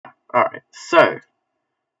Alright, so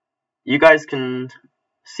you guys can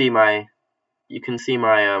see my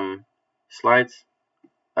slides,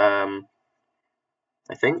 I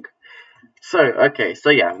think. So okay, so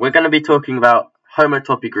yeah, we're going to be talking about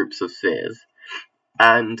homotopy groups of spheres.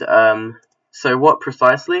 And so what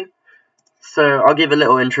precisely? So I'll give a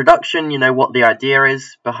little introduction, what the idea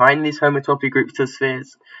is behind these homotopy groups of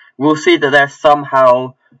spheres. We'll see that they're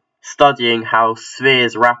somehow studying how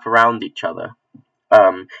spheres wrap around each other.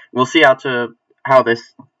 We'll see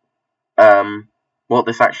what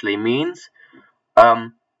this actually means.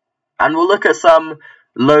 And we'll look at some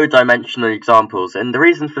low-dimensional examples. And the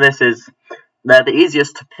reason for this is they're the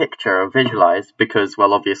easiest to picture or visualize because,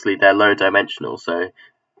 well, obviously they're low-dimensional. So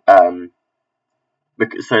we're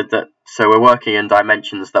working in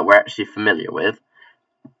dimensions that we're actually familiar with.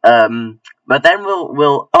 But then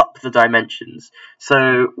we'll up the dimensions.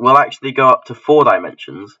 So we'll actually go up to 4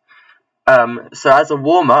 dimensions. So as a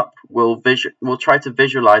warm-up, we'll try to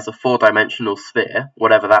visualize a 4-dimensional sphere,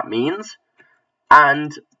 whatever that means,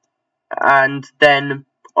 and then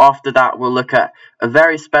after that we'll look at a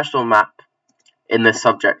very special map in this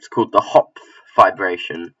subject called the Hopf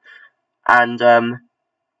fibration, and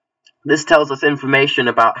this tells us information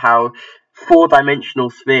about how 4-dimensional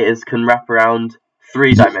spheres can wrap around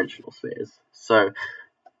 3-dimensional spheres. So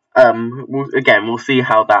we'll see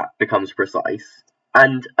how that becomes precise.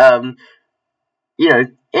 And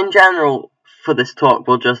in general, for this talk,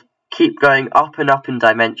 we'll just keep going up and up in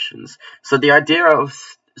dimensions. So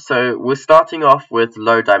we're starting off with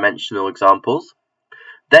low-dimensional examples.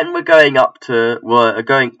 Then we're going up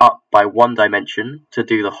by 1 dimension to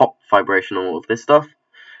do the Hopf fibration and all of this stuff.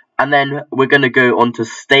 And then we're going to go on to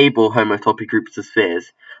stable homotopy groups of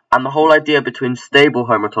spheres. And the whole idea between stable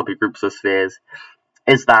homotopy groups of spheres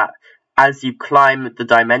is that as you climb the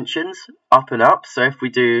dimensions up and up, so if we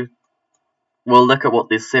do, we'll look at what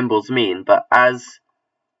these symbols mean, but as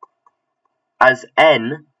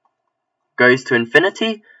n goes to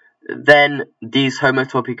infinity, then these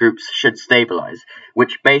homotopy groups should stabilize,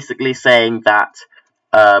 which basically saying that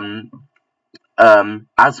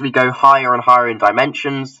as we go higher and higher in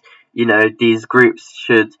dimensions, these groups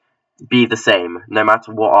should be the same, no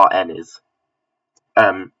matter what our n is,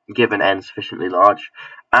 given n sufficiently large.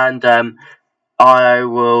 And to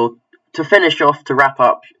finish off, to wrap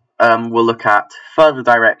up, we'll look at further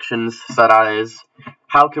directions, so that is,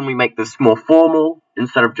 how can we make this more formal,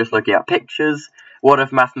 instead of just looking at pictures? What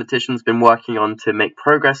have mathematicians been working on to make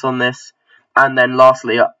progress on this? And then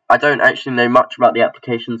lastly, I don't actually know much about the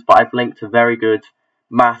applications, but I've linked a very good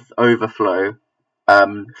Math Overflow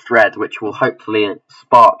thread, which will hopefully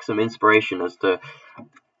spark some inspiration as to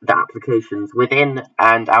the applications within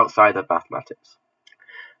and outside of mathematics.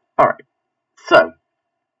 Alright, so,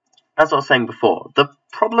 as I was saying before, the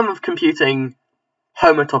problem of computing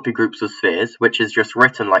homotopy groups of spheres, which is just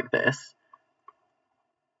written like this,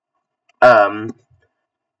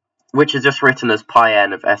 which is just written as pi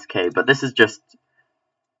n of sk, but this is just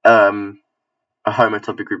a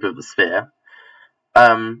homotopy group of the sphere.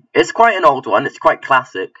 It's quite an old one, it's quite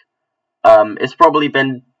classic. It's probably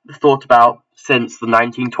been thought about since the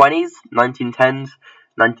 1920s, 1910s,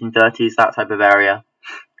 1930s, that type of area.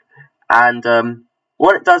 And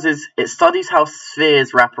what it does is it studies how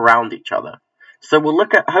spheres wrap around each other. So we'll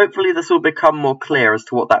look at, hopefully this will become more clear as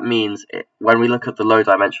to what that means when we look at the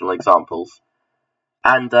low-dimensional examples.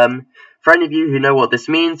 And for any of you who know what this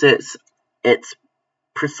means, it's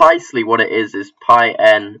precisely what it is pi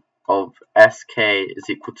n of sk is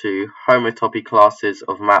equal to homotopy classes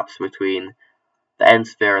of maps between the n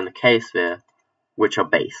sphere and the k sphere, which are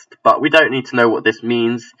based. But we don't need to know what this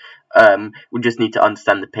means, we just need to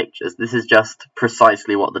understand the pictures. This is just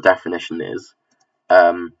precisely what the definition is,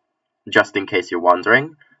 just in case you're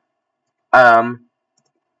wondering.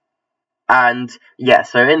 And yeah,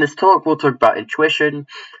 so in this talk we'll talk about intuition,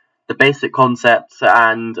 the basic concepts,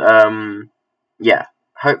 and yeah,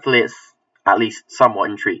 hopefully it's at least somewhat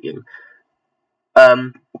intriguing.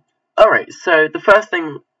 Alright, so the first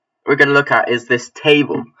thing we're going to look at is this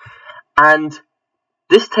table. And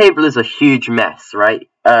this table is a huge mess, right?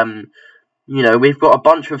 We've got a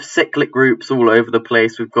bunch of cyclic groups all over the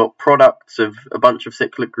place. We've got products of a bunch of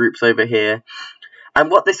cyclic groups over here. And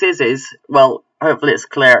what this is, well, hopefully it's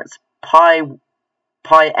clear, it's pi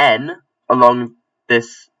n along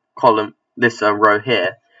this column, this row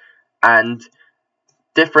here, and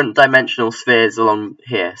different dimensional spheres along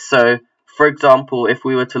here. So, for example, if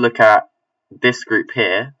we were to look at this group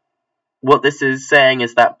here, what this is saying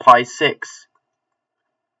is that pi 6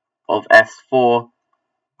 of S4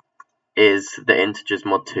 is the integers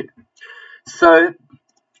mod 2. So,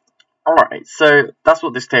 alright, so that's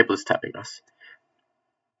what this table is telling us.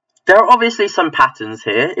 There are obviously some patterns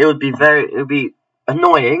here. It would be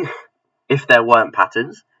annoying if there weren't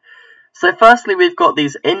patterns. So firstly, we've got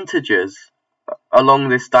these integers along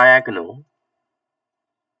this diagonal.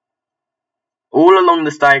 All along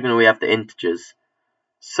this diagonal we have the integers.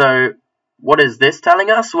 So what is this telling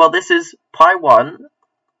us? Well, this is pi 1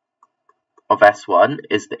 of S1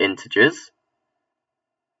 is the integers.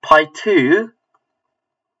 Pi 2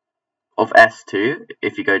 of S2,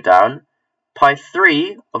 if you go down. Pi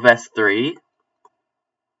 3 of S3.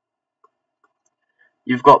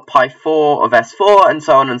 You've got pi 4 of S4, and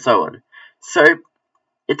so on and so on. So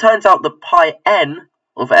it turns out that pi n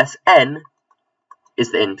of Sn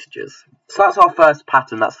is the integers. So that's our first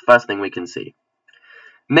pattern. That's the first thing we can see.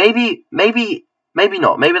 Maybe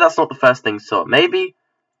not. Maybe that's not the first thing you saw. Maybe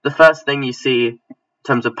the first thing you see in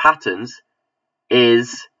terms of patterns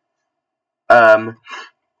is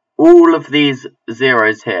all of these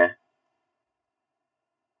zeros here.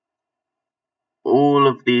 All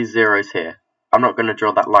of these zeros here. I'm not going to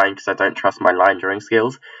draw that line because I don't trust my line drawing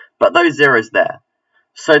skills. But those zeros there.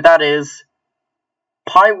 So that is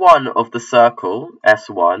pi 1 of the circle,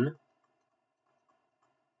 S1,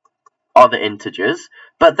 are the integers.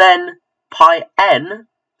 But then pi n,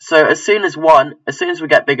 so as soon as we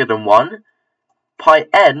get bigger than 1, pi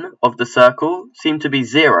n of the circle seem to be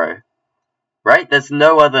 0. Right? There's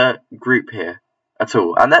no other group here at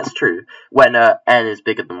all. And that's true when n is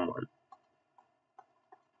bigger than 1.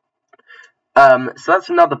 So that's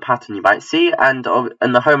another pattern you might see, and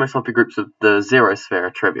the homotopy groups of the zero sphere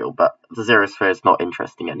are trivial, but the zero sphere is not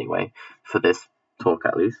interesting anyway, for this talk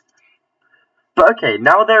at least. But okay,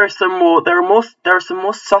 now there are some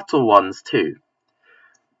more subtle ones too.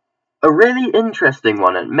 A really interesting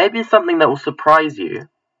one, and maybe something that will surprise you,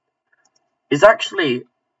 is actually,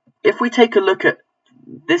 if we take a look at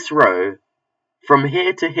this row from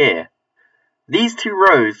here to here, these two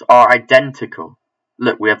rows are identical.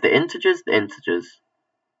 Look, we have the integers, the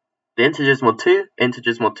integers mod 2,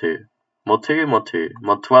 integers mod 2, mod 2, mod 2,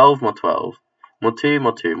 mod 12, mod 12, mod 2,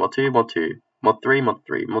 mod 2, mod 2, mod 2, mod 3, mod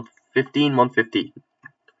 3, mod 15, mod 15.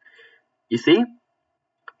 You see?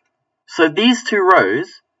 So these two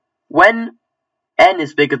rows, when n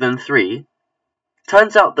is bigger than 3,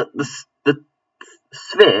 turns out that the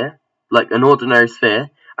sphere, like an ordinary sphere,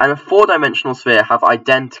 and a 4-dimensional sphere have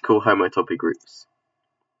identical homotopy groups.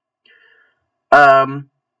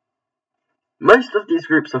 Most of these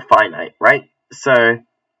groups are finite, right? So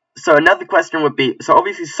another question would be, so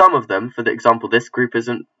obviously some of them, for the example, this group is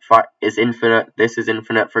infinite, this is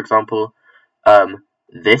infinite, for example.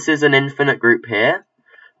 This is an infinite group here.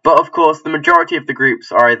 But of course, the majority of the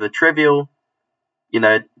groups are either trivial, you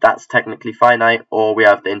know, that's technically finite, or we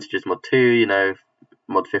have the integers mod 2, you know,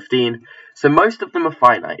 mod 15. So most of them are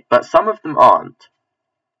finite, but some of them aren't.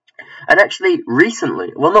 And actually,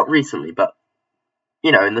 recently, well, not recently, but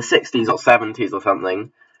you know, in the 60s or 70s or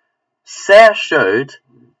something, Sayre showed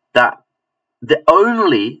that the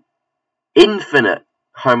only infinite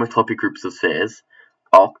homotopy groups of spheres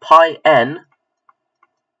are pi n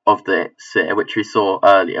of the sphere, which we saw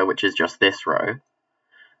earlier, which is just this row,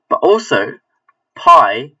 but also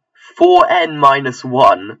pi 4n minus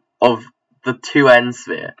 1 of the 2n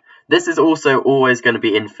sphere. This is also always going to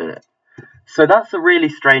be infinite. So that's a really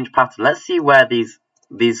strange pattern. Let's see where these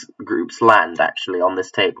groups land actually on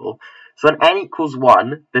this table. So when n equals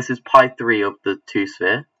 1, this is pi 3 of the 2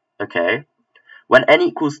 sphere, okay. When n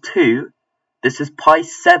equals 2, this is pi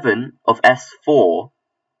 7 of S4,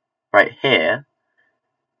 right here.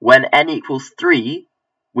 When n equals 3,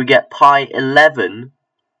 we get pi 11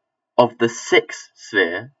 of the 6th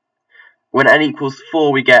sphere. When n equals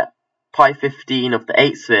 4, we get pi 15 of the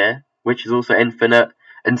 8th sphere, which is also infinite,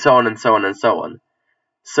 and so on and so on and so on.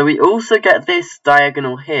 So we also get this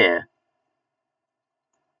diagonal here,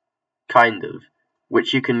 kind of,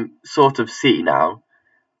 which you can sort of see now,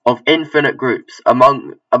 of infinite groups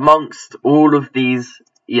amongst all of these,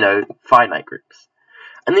 you know, finite groups.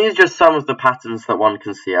 And these are just some of the patterns that one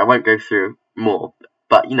can see. I won't go through more,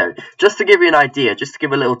 but, you know, just to give you an idea, just to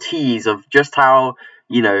give a little tease of just how,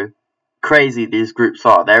 you know, crazy these groups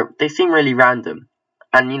are. They seem really random.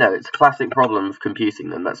 And, you know, it's a classic problem of computing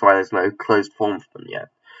them. That's why there's no closed form for them yet.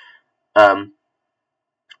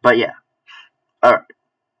 But yeah. Alright.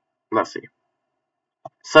 Let's see.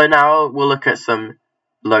 So now we'll look at some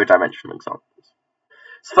low-dimensional examples.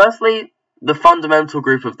 So firstly, the fundamental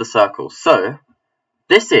group of the circle. So,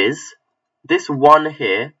 this one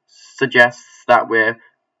here suggests that we're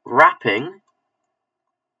wrapping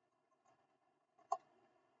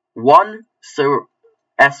 1, so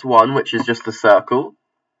S1, which is just a circle,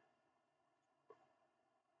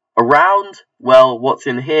 around, well, what's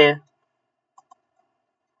in here?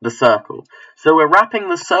 the circle. So we're wrapping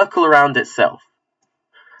the circle around itself.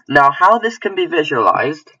 Now, how this can be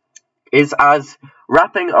visualized is as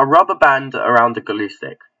wrapping a rubber band around a glue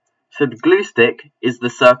stick. So the glue stick is the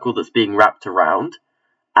circle that's being wrapped around,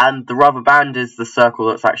 and the rubber band is the circle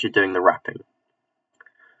that's actually doing the wrapping.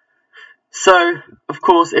 So, of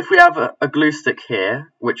course, if we have a glue stick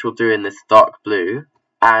here, which we'll do in this dark blue,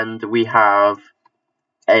 and we have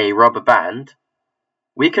a rubber band,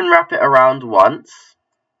 we can wrap it around once,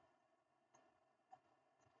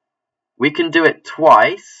 we can do it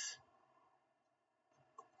twice,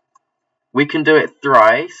 we can do it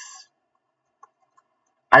thrice,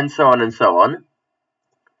 and so on and so on.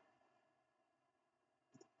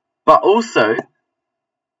 But also,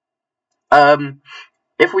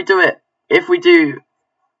 if we do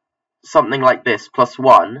something like this,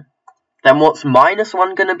 +1, then what's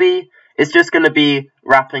 -1 going to be? It's just going to be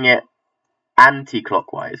wrapping it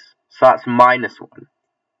anti-clockwise. So that's -1.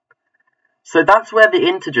 So that's where the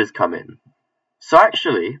integers come in. So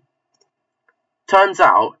actually, turns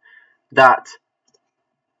out that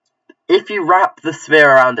if you wrap the sphere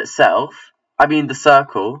around itself, the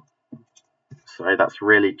circle, sorry, that's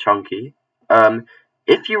really chunky.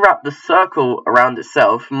 If you wrap the circle around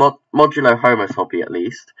itself, modulo homotopy at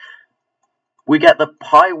least, we get that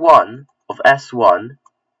pi1 of S1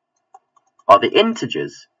 are the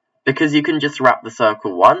integers, because you can just wrap the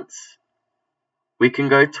circle once, we can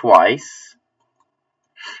go twice,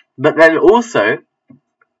 but then also,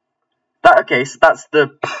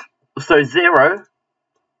 so 0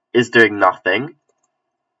 is doing nothing,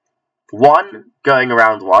 1 going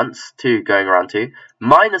around once, 2 going around 2,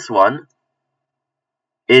 -1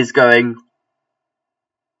 is going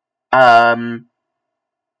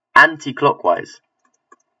anti-clockwise.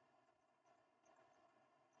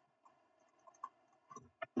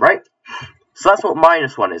 Right? So that's what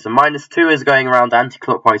 -1 is, and -2 is going around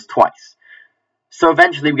anti-clockwise twice. So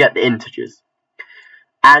eventually we get the integers.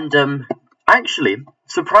 And actually,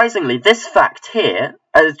 surprisingly, this fact here,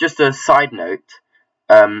 as just a side note,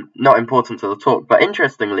 not important to the talk, but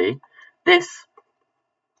interestingly, this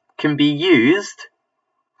can be used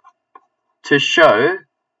to show,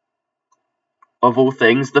 of all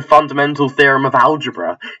things, the fundamental theorem of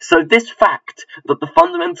algebra. So this fact, that the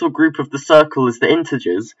fundamental group of the circle is the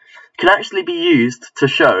integers, can actually be used to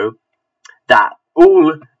show that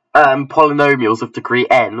all polynomials of degree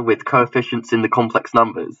n with coefficients in the complex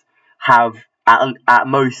numbers have at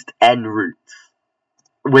most n roots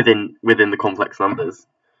within the complex numbers.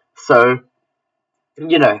 So,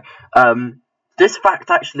 this fact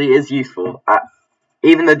actually is useful.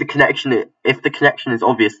 Even though if the connection is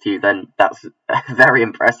obvious to you, then that's very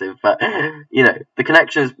impressive. But, the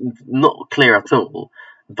connection is not clear at all.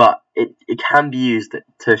 But it can be used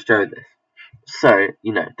to show this. So,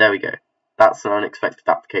 there we go. That's an unexpected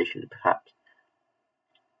application, perhaps.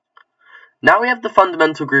 Now we have the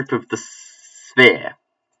fundamental group of the sphere.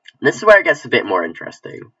 This is where it gets a bit more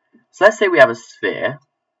interesting. So let's say we have a sphere.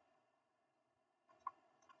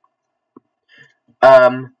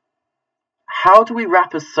 How do we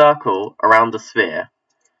wrap a circle around a sphere?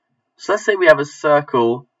 So let's say we have a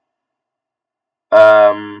circle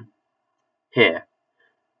here.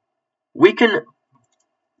 We can...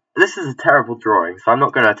 This is a terrible drawing, so I'm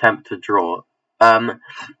not going to attempt to draw.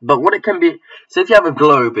 But what it can be... So if you have a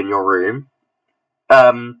globe in your room,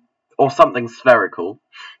 or something spherical,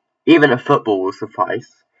 even a football will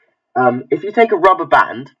suffice. If you take a rubber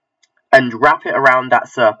band and wrap it around that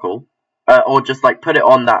circle, or just like put it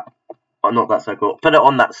on that, or not that circle, put it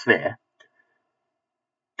on that sphere,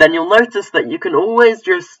 then you'll notice that you can always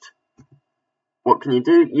just... What can you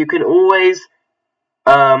do? You can always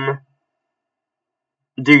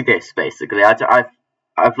do this, basically.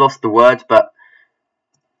 I've lost the word, but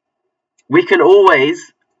we can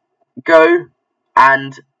always go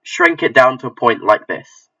and shrink it down to a point like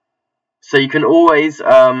this. So you can always,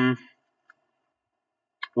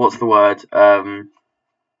 what's the word?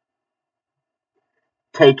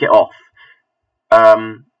 Take it off.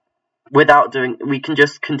 We can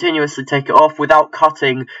just continuously take it off without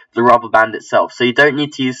cutting the rubber band itself. So you don't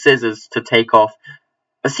need to use scissors to take off,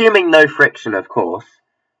 assuming no friction, of course,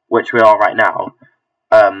 which we are right now.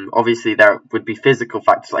 Obviously there would be physical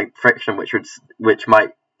factors like friction, which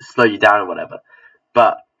might slow you down or whatever.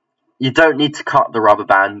 But you don't need to cut the rubber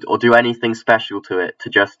band or do anything special to it to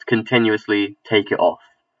just continuously take it off.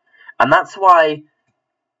 And that's why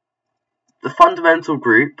the fundamental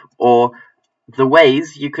group, or the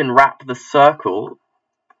ways you can wrap the circle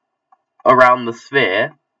around the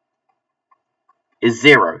sphere, is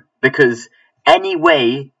 0. Because any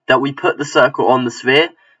way that we put the circle on the sphere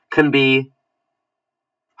can be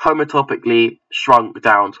homotopically shrunk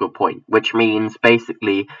down to a point, which means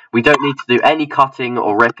basically we don't need to do any cutting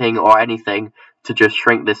or ripping or anything to just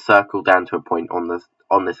shrink this circle down to a point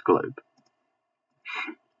on this globe.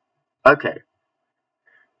 Okay.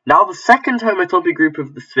 Now the second homotopy group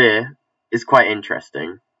of the sphere is quite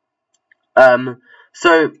interesting.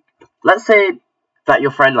 So let's say that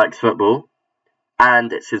your friend likes football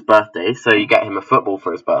and it's his birthday, so you get him a football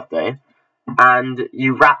for his birthday, and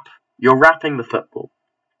you're wrapping the football.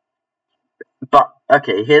 But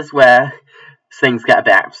okay, here's where things get a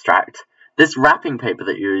bit abstract. This wrapping paper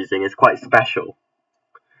that you're using is quite special.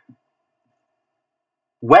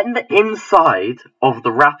 When the inside of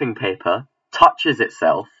the wrapping paper touches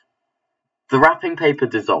itself, the wrapping paper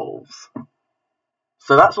dissolves.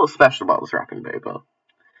 So that's what's special about this wrapping paper.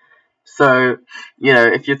 So, you know,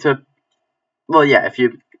 if you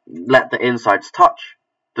let the insides touch,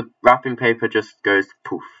 the wrapping paper just goes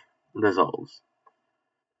poof, dissolves.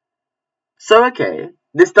 So, okay,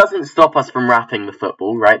 this doesn't stop us from wrapping the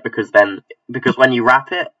football, right? Because when you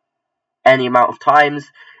wrap it any amount of times,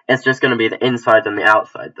 it's just going to be the inside and the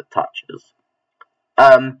outside that touches.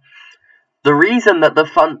 The reason that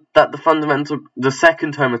the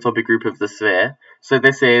second homotopy group of the sphere, so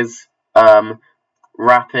this is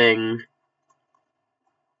wrapping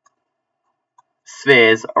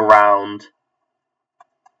spheres around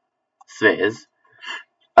spheres.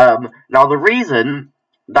 Now the reason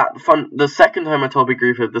that the second homotopy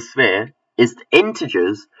group of the sphere is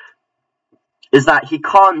integers is that he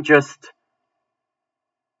can't just.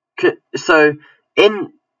 So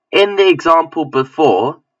in the example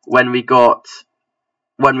before, when we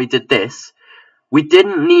did this, we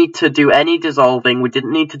didn't need to do any dissolving, we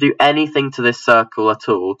didn't need to do anything to this circle at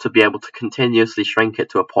all to be able to continuously shrink it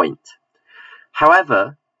to a point.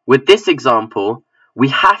 However, with this example,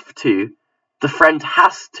 the friend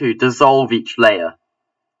has to dissolve each layer.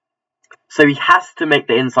 So he has to make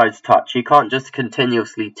the insides touch. He can't just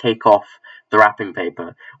continuously take off the wrapping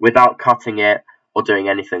paper without cutting it or doing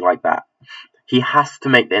anything like that. He has to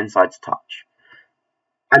make the insides touch.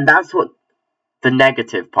 And that's what the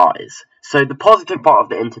negative part is. So the positive part of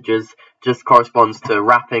the integers just corresponds to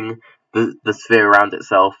wrapping the sphere around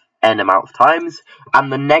itself n amount of times,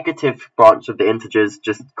 and the negative branch of the integers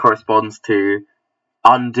just corresponds to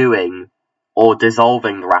undoing or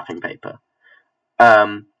dissolving the wrapping paper.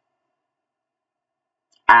 And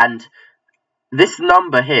this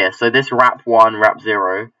number here, so this wrap 1, wrap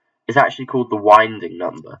 0, is actually called the winding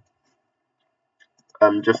number.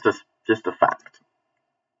 Just a fact.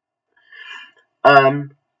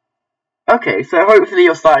 Okay, so hopefully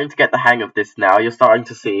you're starting to get the hang of this now. You're starting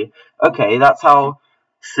to see, okay, that's how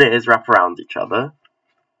spheres wrap around each other.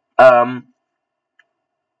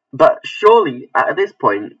 But surely, at this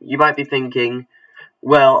point, you might be thinking,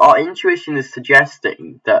 well, our intuition is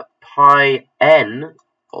suggesting that pi n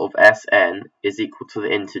of Sn is equal to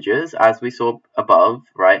the integers, as we saw above,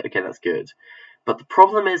 right? Okay, that's good. But the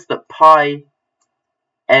problem is that pi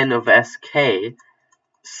n of Sk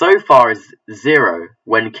so far is 0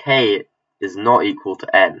 when k is not equal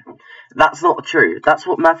to n. That's not true. That's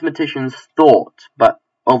what mathematicians thought, but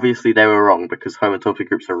obviously they were wrong because homotopy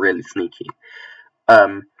groups are really sneaky.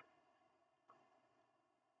 And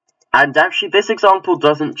actually this example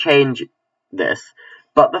doesn't change this,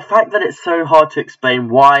 but the fact that it's so hard to explain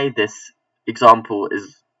why this example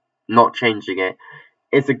is not changing it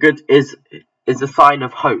is a sign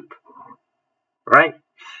of hope, right?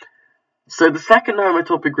 So the second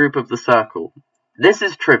homotopy group of the circle, this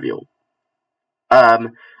is trivial.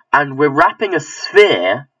 And we're wrapping a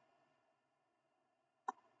sphere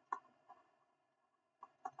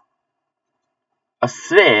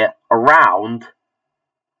around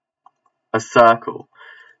a circle.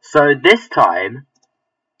 So this time,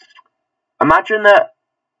 imagine that,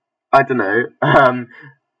 I don't know,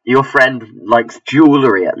 your friend likes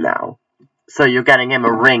jewellery now. So you're getting him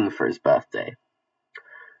a ring for his birthday.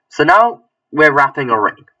 So now we're wrapping a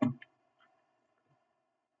ring.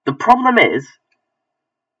 The problem is,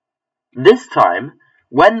 this time,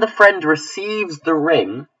 when the friend receives the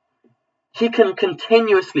ring, he can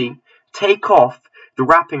continuously take off the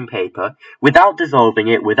wrapping paper without dissolving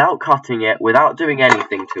it, without cutting it, without doing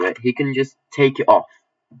anything to it. He can just take it off.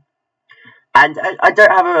 And I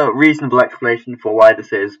don't have a reasonable explanation for why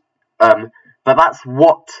this is, but that's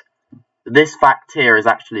what this fact here is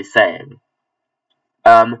actually saying.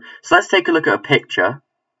 So let's take a look at a picture.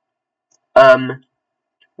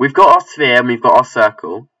 We've got our sphere and we've got our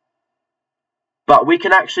circle. But we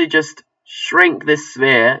can actually just shrink this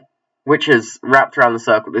sphere, which is wrapped around the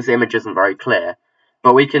circle. This image isn't very clear,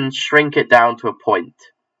 but we can shrink it down to a point.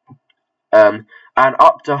 And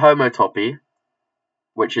up to homotopy,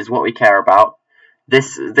 which is what we care about.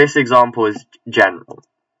 This example is general.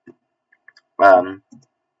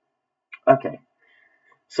 Okay.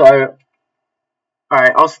 So,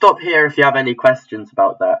 alright, I'll stop here if you have any questions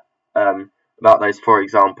about that, about those 4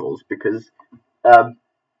 examples, because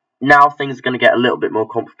now things are going to get a little bit more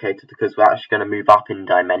complicated because we're actually going to move up in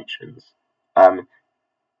dimensions.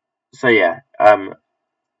 So yeah,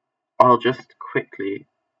 I'll just quickly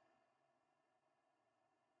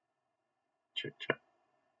check.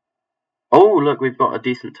 Oh, look, we've got a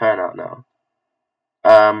decent turnout now.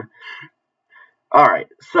 Alright,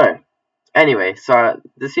 so anyway, so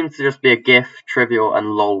this seems to just be a GIF, trivial, and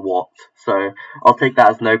lol what. So I'll take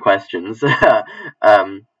that as no questions.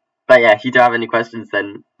 But yeah, if you do have any questions,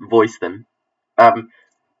 then voice them.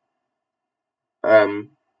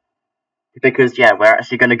 Because yeah, we're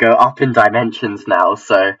actually going to go up in dimensions now,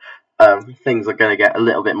 so things are going to get a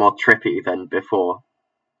little bit more trippy than before.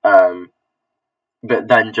 But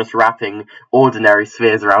then just wrapping ordinary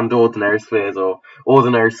spheres around ordinary spheres, or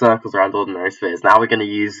ordinary circles around ordinary spheres. Now we're going to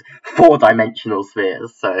use 4-dimensional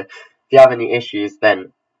spheres. So if you have any issues,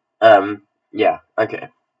 then yeah, okay.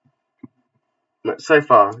 So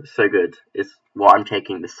far, so good is what I'm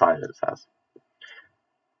taking this silence as.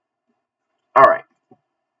 Alright.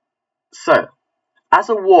 So, as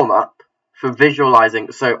a warm-up for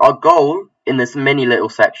visualizing, so our goal in this mini little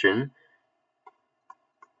section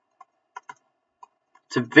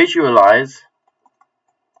to visualize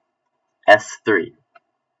S3,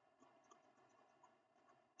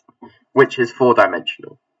 which is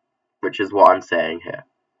 4-dimensional, which is what I'm saying here.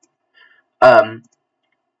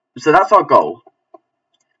 So that's our goal.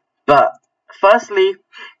 But firstly,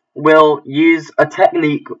 we'll use a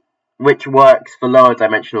technique which works for lower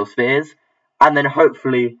dimensional spheres, and then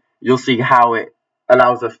hopefully you'll see how it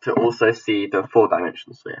allows us to also see the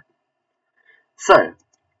 4-dimensional sphere. So,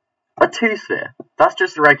 a 2-sphere, that's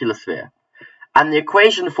just a regular sphere. And the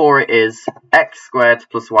equation for it is x squared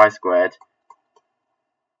plus y squared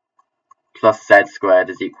plus z squared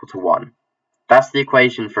is equal to 1. That's the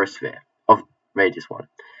equation for a sphere of radius 1.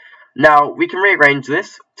 Now, we can rearrange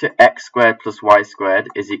this to x squared plus y squared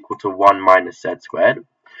is equal to 1 minus z squared.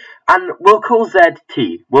 And we'll call z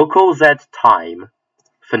t. We'll call z time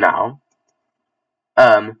for now.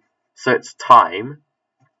 So it's time.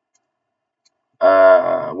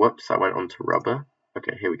 Whoops, I went on to rubber.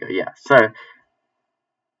 Okay, here we go. Yeah, so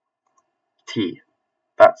t.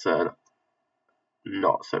 That's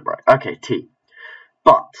not so bright. Okay, t.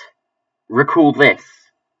 But recall this.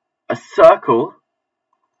 A circle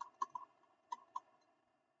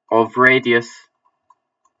of radius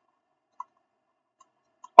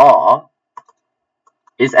r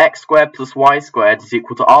is x squared plus y squared is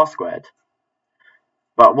equal to r squared.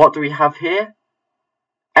 But what do we have here?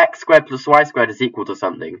 X squared plus y squared is equal to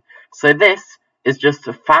something. So this is just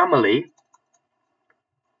a family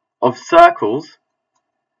of circles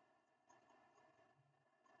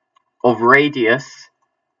of radius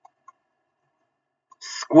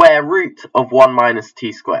square root of 1 minus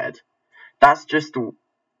t squared. That's just,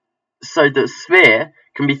 so the sphere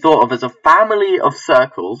can be thought of as a family of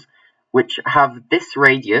circles which have this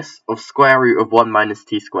radius of square root of 1 minus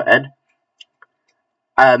t squared,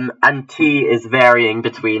 and t is varying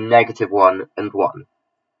between -1 and 1.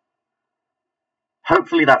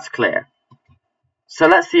 Hopefully that's clear. So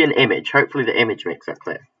let's see an image. Hopefully the image makes that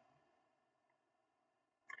clear.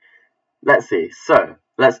 Let's see. So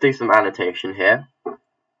let's do some annotation here.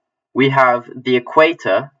 We have the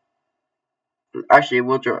equator. Actually,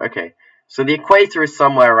 we'll draw. Okay. So the equator is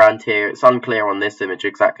somewhere around here. It's unclear on this image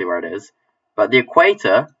exactly where it is. But the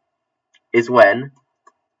equator is when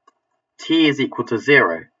t is equal to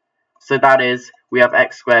 0. So that is, we have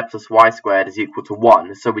x squared plus y squared is equal to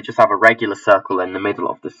 1. So we just have a regular circle in the middle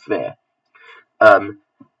of the sphere.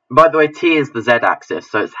 By the way, t is the z-axis,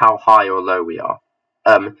 so it's how high or low we are.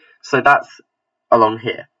 So that's along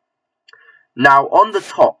here. Now, on the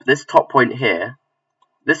top, this top point here,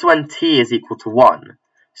 this is when t is equal to 1.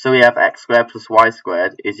 So we have x squared plus y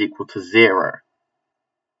squared is equal to 0.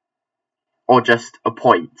 Or just a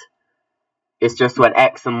point. It's just when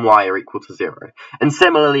x and y are equal to 0. And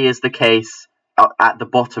similarly is the case at the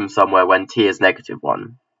bottom somewhere when t is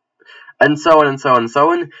 -1. And so on and so on and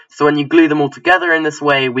so on. So when you glue them all together in this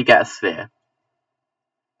way, we get a sphere.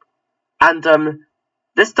 And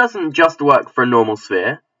this doesn't just work for a normal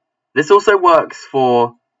sphere. This also works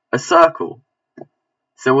for a circle.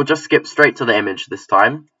 So we'll just skip straight to the image this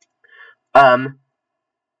time. A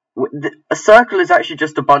circle is actually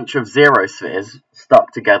just a bunch of 0 spheres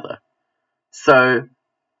stuck together. So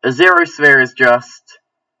a 0 sphere is just,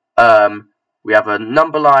 we have a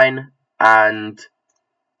number line and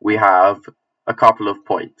we have a couple of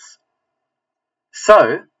points.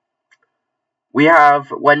 So we have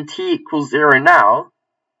when t equals 0 now,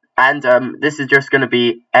 and this is just going to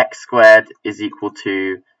be x squared is equal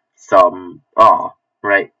to some r,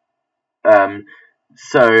 right?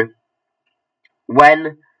 So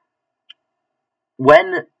when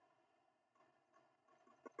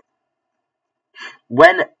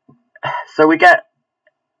we get,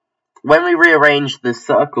 when we rearrange the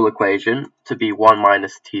circle equation to be 1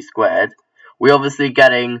 minus t squared, we're obviously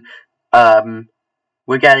getting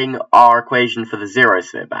we're getting our equation for the 0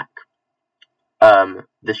 sphere back.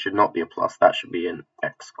 This should not be a plus, that should be an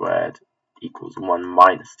x squared equals 1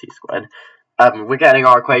 minus t squared. We're getting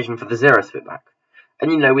our equation for the 0 sphere back.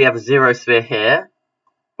 And you know, we have a 0 sphere here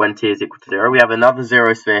when t is equal to 0. We have another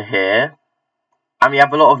 0 sphere here. And we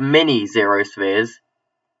have a lot of mini 0 spheres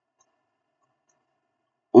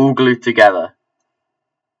all glued together.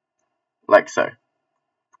 Like so.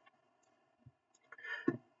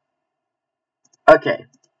 Okay,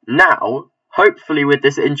 now, hopefully with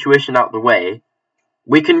this intuition out the way,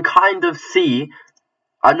 we can kind of see,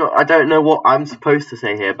 I don't know what I'm supposed to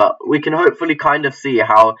say here, but we can hopefully kind of see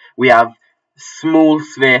how we have small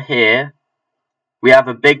sphere here, we have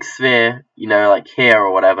a big sphere, you know, like here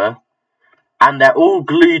or whatever, and they're all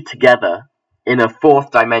glued together in a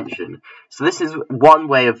fourth dimension. So this is one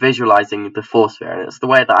way of visualizing the fourth sphere, and it's the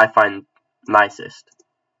way that I find nicest.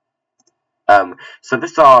 So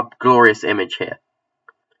this is our glorious image here.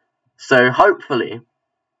 So hopefully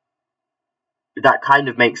that kind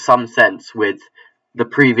of makes some sense with the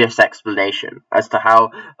previous explanation as to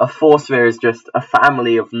how a fourth sphere is just a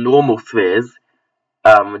family of normal spheres,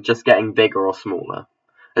 just getting bigger or smaller.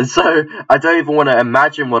 And so I don't even want to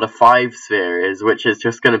imagine what a 5 sphere is, which is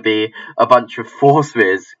just going to be a bunch of 4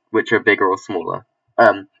 spheres which are bigger or smaller.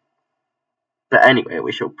 But anyway,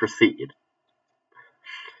 we shall proceed.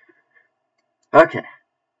 Okay.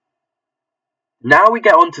 Now we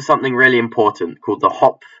get on to something really important called the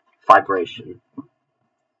Hopf fibration.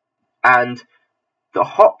 And the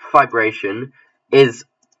Hopf fibration is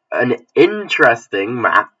an interesting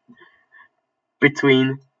map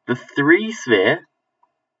between the 3 sphere,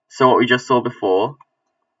 so what we just saw before,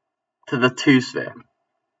 to the 2 sphere.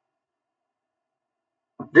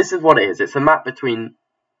 This is what it is. It's a map between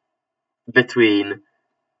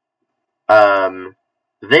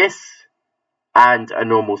this and a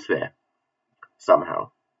normal sphere somehow.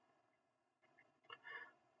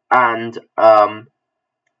 And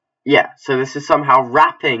yeah, so this is somehow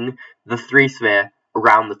wrapping the 3 sphere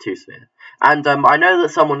around the 2 sphere. And I know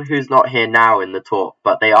that someone who's not here now in the talk,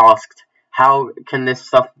 but they asked, how can this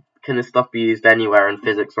stuff be used anywhere in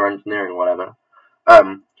physics or engineering or whatever?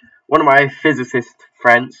 One of my physicist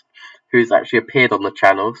friends, who's actually appeared on the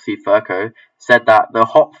channel, C. Furco, said that the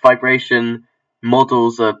Hopf vibration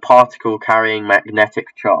models a particle carrying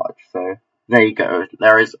magnetic charge. So there you go.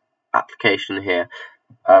 There is application here.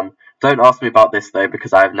 Don't ask me about this though,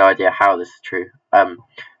 because I have no idea how this is true.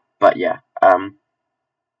 But yeah,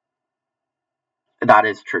 that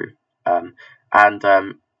is true.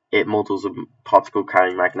 It models a particle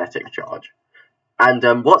carrying magnetic charge. And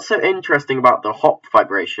what's so interesting about the Hopf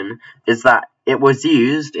vibration is that it was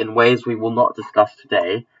used in ways we will not discuss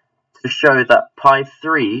today to show that pi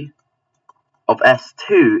 3 of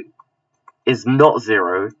S2 is not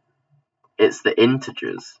 0, it's the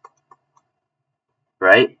integers,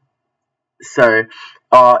 right? So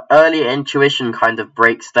our early intuition kind of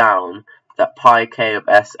breaks down that pi k of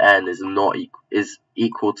Sn is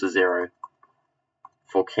equal to 0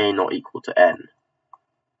 for k not equal to n.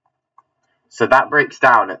 So that breaks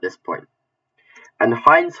down at this point. And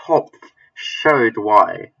Heinz Hopf showed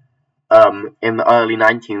why in the early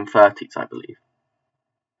 1930s, I believe.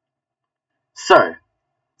 So,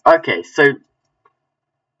 okay, so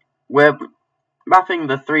we're mapping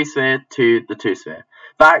the 3 sphere to the 2 sphere.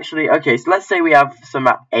 But actually, okay, so let's say we have some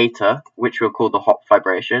map eta, which we'll call the Hopf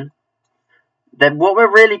vibration. Then what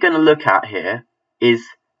we're really going to look at here is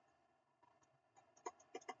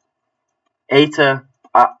eta,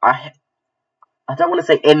 I don't want to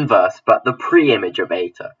say inverse, but the pre-image of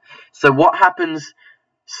eta. So what happens,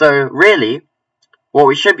 so really, what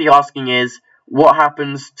we should be asking is, what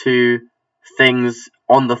happens to things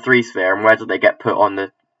on the 3 sphere, and where do they get put on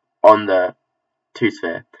the 2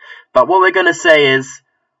 sphere? But what we're going to say is,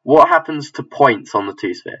 what happens to points on the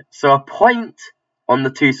 2 sphere? So a point on the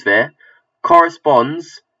 2 sphere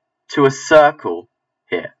corresponds to a circle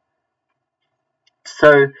here.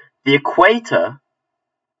 So the equator,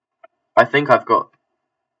 I think I've got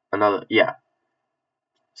another, yeah.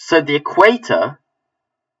 So the equator,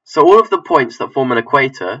 so all of the points that form an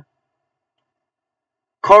equator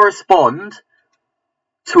correspond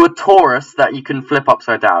to a torus that you can flip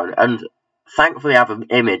upside down. And thankfully I have an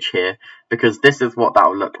image here, because this is what that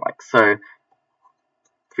will look like. So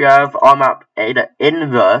if you have our map eta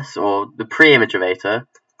inverse, or the pre-image of eta,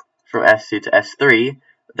 from S2 to S3,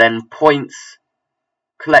 then points,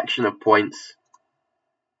 collection of points,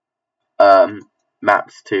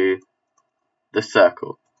 maps to the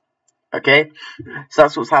circle. Okay, so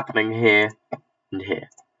that's what's happening here and here.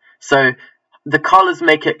 So the colours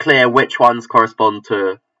make it clear which ones correspond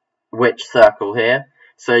to which circle here.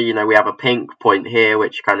 So, you know, we have a pink point here,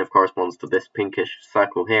 which kind of corresponds to this pinkish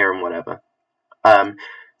circle here and whatever.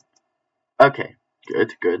 Okay,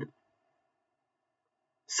 good.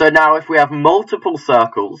 So now if we have multiple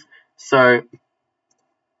circles, so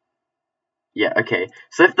yeah, okay.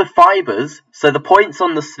 So if the fibers, so the points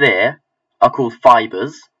on the sphere are called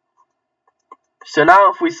fibers. So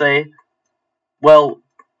now if we say, well,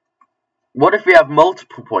 what if we have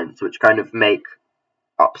multiple points which kind of make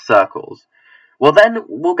up circles? Well, then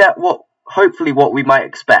we'll get hopefully what we might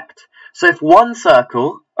expect. So if one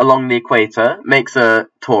circle along the equator makes a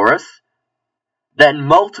torus, then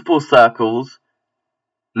multiple circles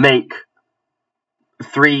make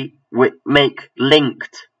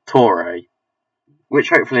linked tori, which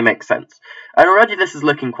hopefully makes sense. And already this is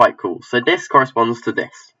looking quite cool. So this corresponds to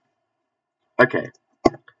this. Okay.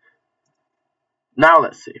 Now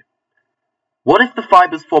let's see. What if the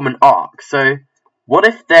fibers form an arc? So what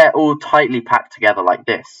if they're all tightly packed together like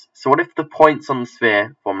this? So what if the points on the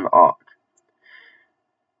sphere form an arc?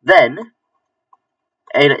 Then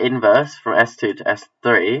eta inverse from S2 to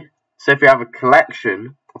S3. So if we have a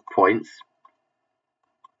collection of points,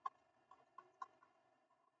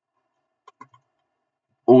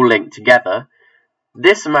 all linked together,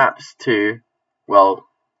 this maps to, well,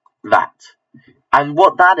 that. And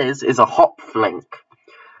what that is a hop link.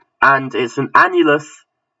 And it's an annulus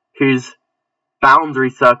whose boundary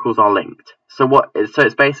circles are linked. So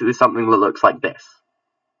it's basically something that looks like this.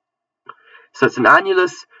 So it's an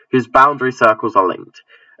annulus whose boundary circles are linked.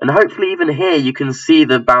 And hopefully even here you can see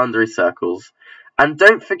the boundary circles. And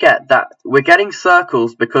don't forget that we're getting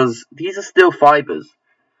circles because these are still fibers.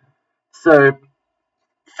 So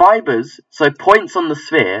fibers, so points on the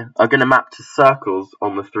sphere are going to map to circles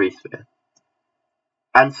on the 3 sphere.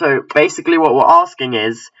 And so basically what we're asking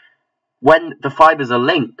is, when the fibers are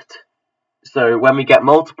linked, so when we get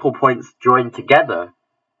multiple points joined together,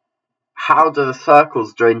 how do the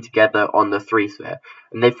circles join together on the 3 sphere?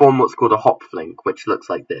 And they form what's called a hop link, which looks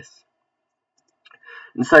like this.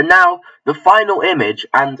 And so now the final image,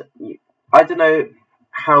 and I don't know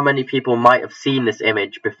how many people might have seen this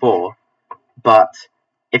image before, but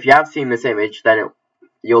if you have seen this image, then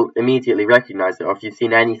you'll immediately recognize it, or if you've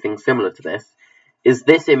seen anything similar to this, is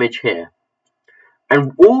this image here.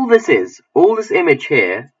 And all this image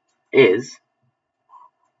here is,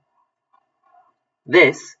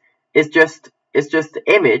 this is just the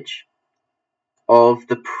image of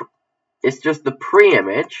it's just the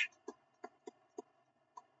pre-image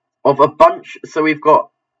of a bunch. So we've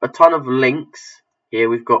got a ton of links here.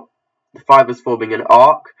 We've got the fibers forming an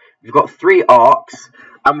arc. We've got 3 arcs,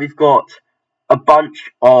 and we've got a bunch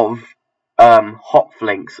of hop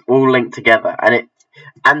links all linked together.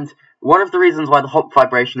 And one of the reasons why the hop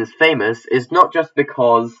vibration is famous is not just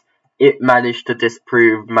because it managed to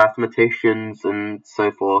disprove mathematicians and so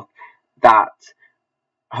forth that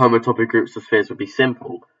homotopy groups of spheres would be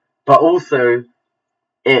simple, but also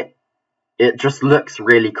it just looks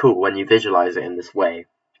really cool when you visualize it in this way.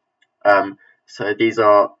 So these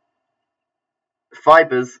are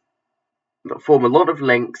fibers that form a lot of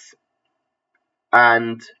links,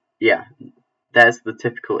 and yeah, there's the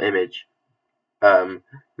typical image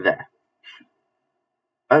there.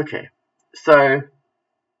 Okay, so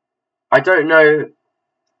I don't know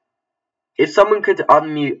if someone could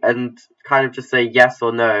unmute and kind of just say yes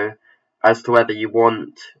or no as to whether you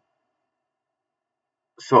want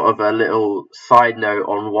sort of a little side note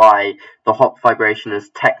on why the hop vibration is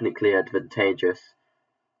technically advantageous,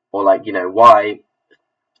 or like, you know, why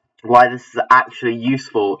this is actually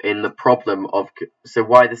useful in the problem of, so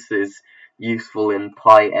why this is useful in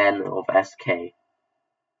pi n of sk.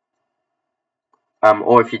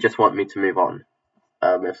 Or if you just want me to move on.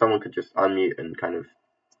 If someone could just unmute and kind of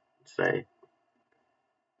say,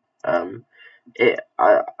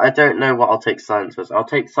 I don't know what I'll take silence as. I'll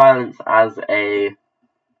take silence as a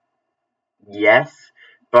yes,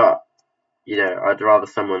 but, you know, I'd rather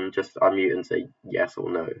someone just unmute and say yes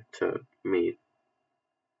or no to me.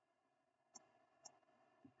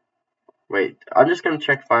 Wait, I'm just going to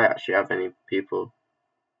check if I actually have any people.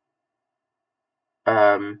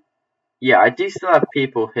 Yeah, I do still have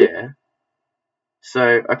people here.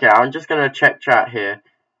 So, okay, I'm just going to check chat here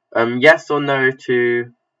Yes or no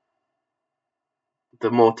to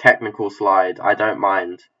the more technical slide? I don't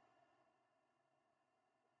mind.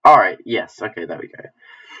 Alright, yes, okay, there we go.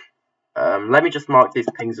 Let me just mark these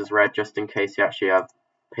pings as red just in case you actually have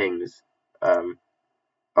pings. Oh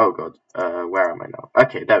god, where am I now?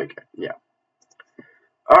 Okay, there we go, yeah.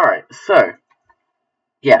 Alright, so,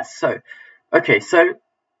 yes, okay, so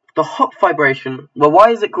the hop vibration, well, why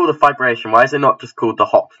is it called a vibration? Why is it not just called the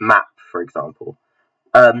hop map, for example?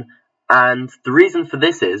 And the reason for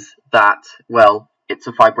this is that, well, it's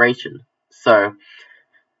a vibration. So,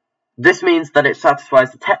 this means that it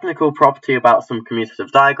satisfies the technical property about some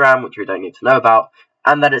commutative diagram, which we don't need to know about,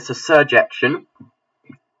 and that it's a surjection.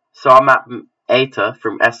 So our map eta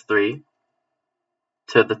from S3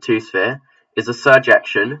 to the 2-sphere is a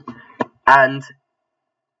surjection, and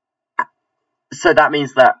so that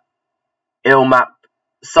means that it'll map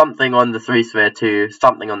something on the 3-sphere to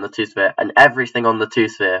something on the 2-sphere, and everything on the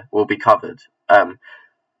 2-sphere will be covered.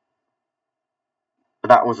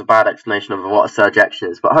 That was a bad explanation of what a surjection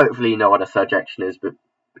is, but hopefully you know what a surjection is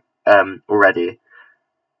already.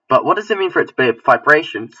 But what does it mean for it to be a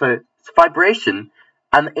vibration? So it's a vibration,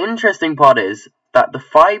 and the interesting part is that the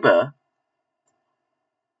fiber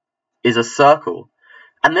is a circle,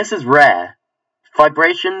 and this is rare.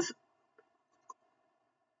 Vibrations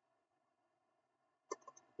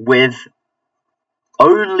with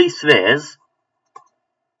only spheres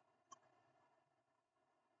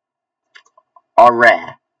are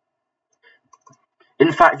rare.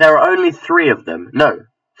 In fact, there are only 3 of them. No,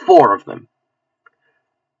 4 of them.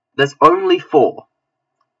 There's only 4.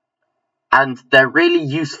 And they're really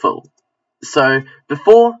useful. So, the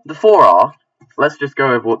 4 are, let's just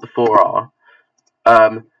go over what the 4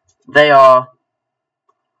 are. They are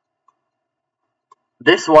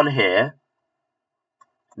this one here.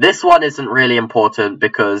 This one isn't really important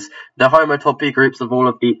because the homotopy groups of all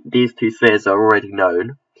of these 2 spheres are already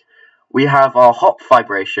known. We have our hop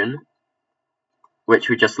vibration, which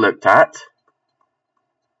we just looked at.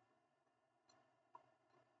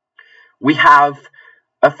 We have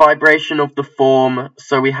a vibration of the form,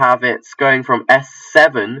 so we have it's going from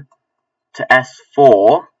S7 to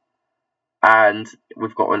S4, and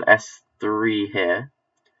we've got an S3 here.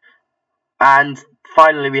 And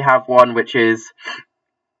finally we have one which is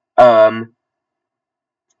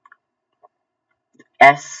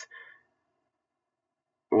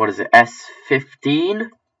S15,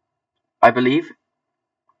 I believe.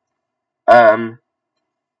 Yeah,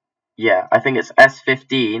 I think it's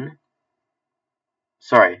S15.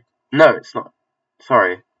 Sorry. No, it's not.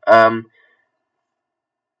 Sorry.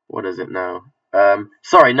 What is it now?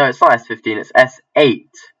 Sorry, no, it's not S15, it's S8.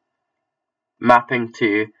 Mapping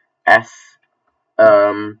to S,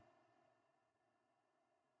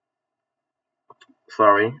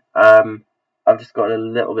 sorry. I've just got a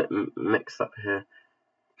little bit mixed up here.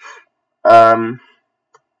 I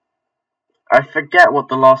forget what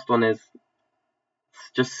the last one is.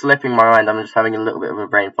 It's just slipping my mind. I'm just having a little bit of a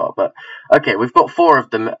brain fart. But okay, we've got 4 of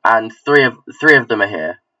them, and three of them are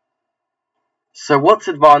here. So what's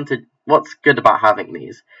good about having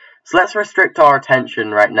these? So let's restrict our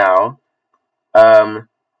attention right now to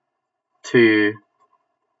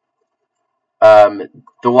the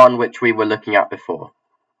one which we were looking at before.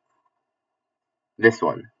 This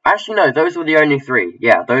one. Actually, no, those were the only 3.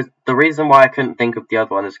 Yeah, the reason why I couldn't think of the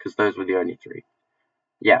other one is because those were the only 3.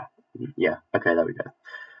 Yeah, okay, there we go.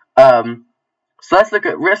 So let's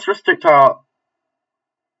restrict our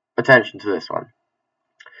attention to this one.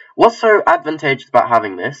 What's so advantageous about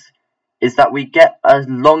having this is that we get a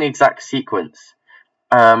long exact sequence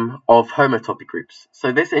of homotopy groups.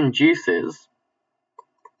 So this induces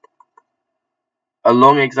a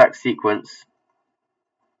long exact sequence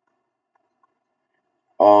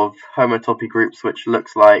of homotopy groups which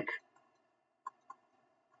looks like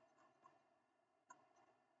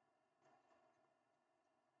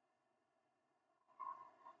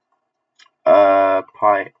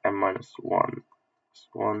pi n minus 1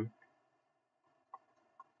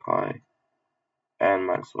 pi n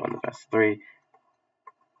minus 1 of S3,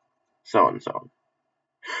 so on and so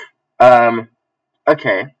on.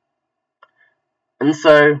 Okay, and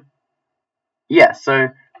so yeah, so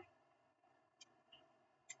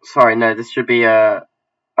sorry, no, this should be yeah,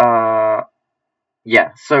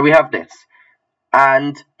 so we have this,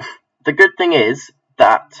 and the good thing is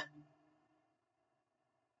that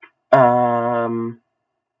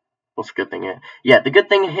what's the good thing here? Yeah, the good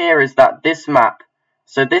thing here is that this map,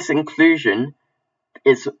 so this inclusion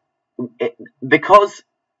is because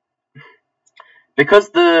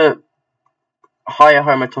the higher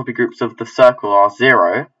homotopy groups of the circle are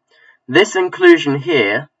 0, this inclusion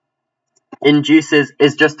here induces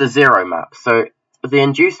is just a zero map. So the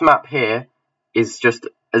induced map here is just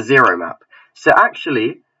a zero map. So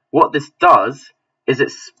actually, what this does is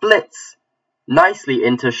it splits nicely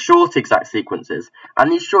into short exact sequences.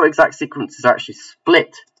 And these short exact sequences are actually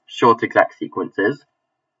split short exact sequences,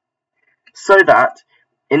 so that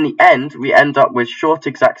in the end we end up with short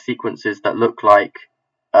exact sequences that look like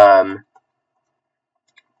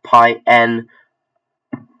pi n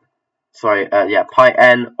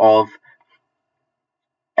of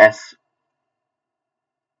S1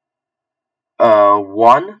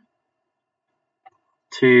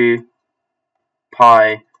 to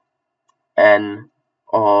pi n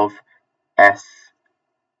of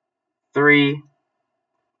S3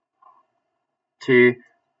 to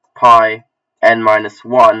pi n minus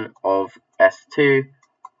 1 of S2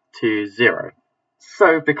 to 0.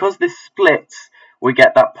 So because this splits, we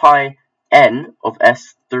get that pi n of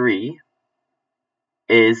S3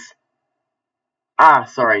 is,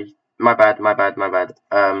 sorry, my bad.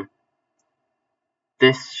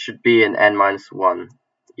 This should be an n minus 1.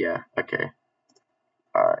 Yeah, okay.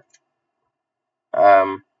 Alright.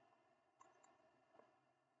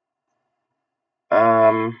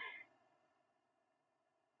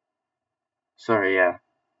 Sorry, yeah.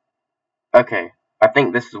 Okay, I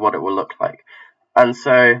think this is what it will look like. And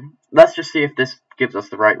so, let's just see if this gives us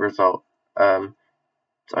the right result.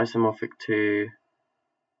 It's isomorphic to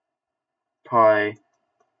pi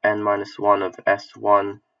n minus 1 of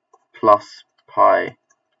S1 plus pi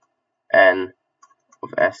n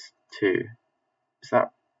of S2. Is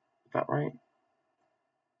that right?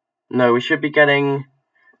 No, we should be getting...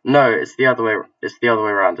 No, it's the other way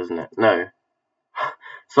around, isn't it? No.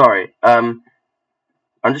 Sorry.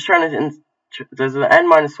 I'm just trying to... There's an n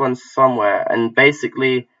minus 1 somewhere, and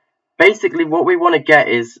basically what we want to get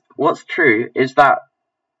is... What's true is that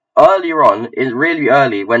earlier on, really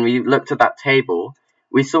early, when we looked at that table,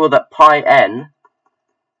 we saw that pi n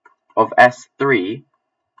of S3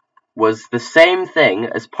 was the same thing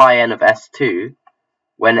as pi n of S2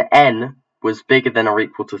 when n was bigger than or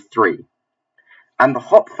equal to 3. And the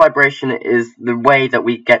hop vibration is the way that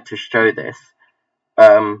we get to show this.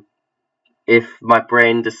 If my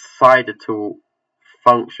brain decided to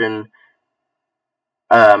function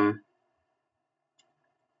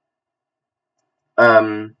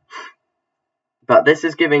but this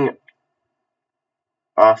is giving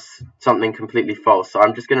us something completely false. So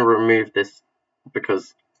I'm just going to remove this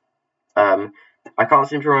because I can't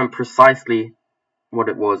seem to remember precisely what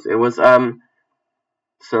it was. It was so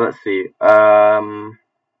let's see. No,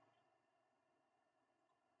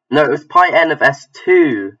 it was pi n of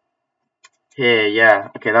S2 here. Yeah,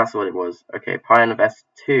 okay, that's what it was. Okay, pi n of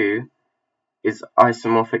S2 is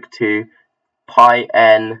isomorphic to pi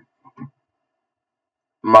n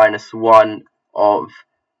minus 1 of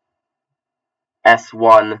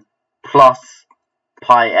S1 plus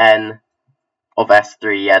pi n of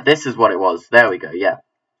S3. Yeah, this is what it was. There we go. Yeah,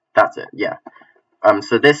 that's it. Yeah.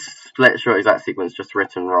 So this split short exact sequence just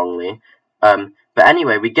written wrongly. But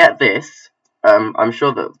anyway, we get this. I'm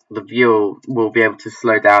sure that the viewer will be able to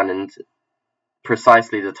slow down and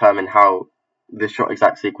precisely determine how the short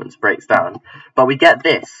exact sequence breaks down. But we get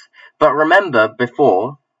this. But remember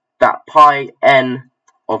before that pi n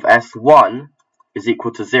of S1 is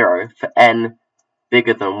equal to 0 for n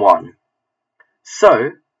bigger than 1.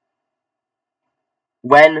 So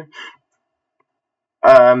when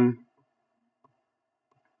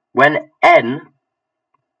n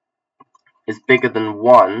is bigger than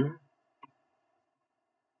 1,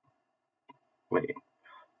 wait,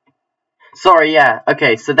 sorry, yeah,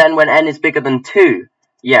 okay, so then when n is bigger than 2,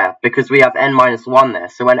 yeah, because we have n minus 1 there,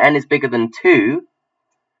 so when n is bigger than 2,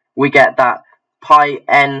 we get that pi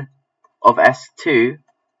n of S2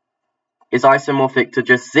 is isomorphic to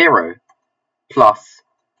just 0 plus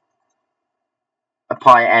a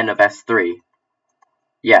pi n of S3.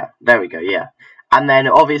 Yeah, there we go, yeah. And then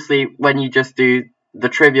obviously when you just do the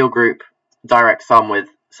trivial group direct sum with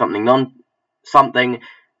something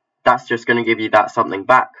that's just going to give you that something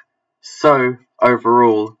back. So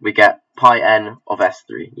overall we get pi n of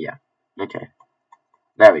S3. Yeah, okay.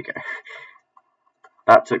 There we go.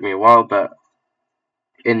 That took me a while, but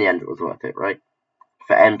in the end it was worth it, right?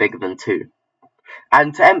 For n bigger than 2.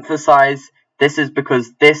 And to emphasize, this is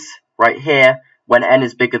because this right here, when n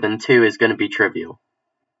is bigger than 2, is going to be trivial.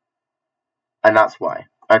 And that's why.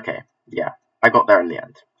 Okay, yeah, I got there in the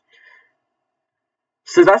end.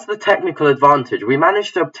 So that's the technical advantage. We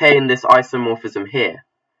managed to obtain this isomorphism here.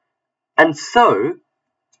 And so,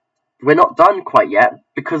 we're not done quite yet,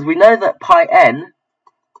 because we know that pi n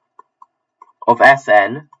of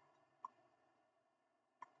Sn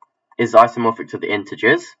is isomorphic to the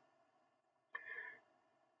integers.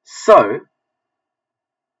 So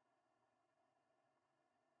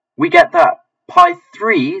we get that pi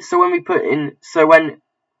 3, so when we put in, so when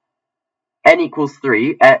n equals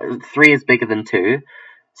 3, 3 is bigger than 2,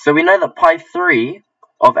 so we know that pi 3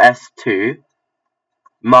 of S2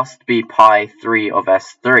 must be pi 3 of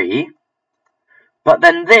S3, but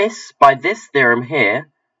then this, by this theorem here,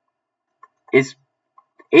 is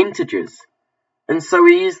integers. And so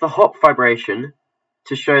we use the hop vibration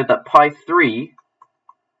to show that pi 3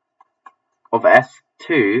 of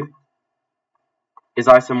S2 is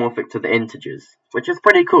isomorphic to the integers, which is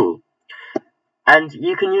pretty cool. And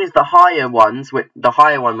you can use the higher ones, the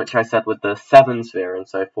higher one which I said with the 7 sphere and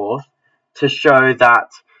so forth, to show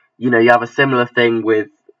that, you know, you have a similar thing with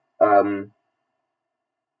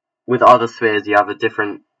other spheres. You have a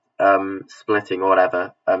different splitting or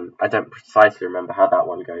whatever. I don't precisely remember how that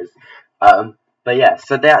one goes. But yeah,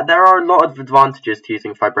 so there are a lot of advantages to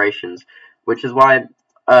using fibrations, which is why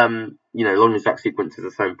you know, long exact sequences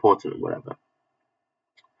are so important or whatever.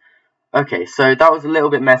 Okay, so that was a little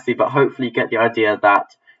bit messy, but hopefully you get the idea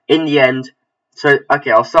that in the end, so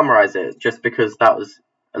okay, I'll summarize it just because that was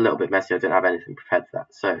a little bit messy. I didn't have anything prepared for that.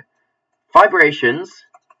 So fibrations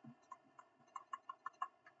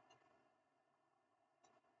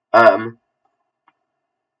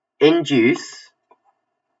induce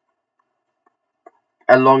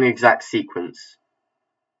a long exact sequence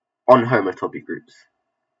on homotopy groups.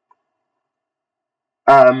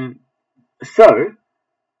 So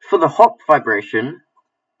for the hop vibration,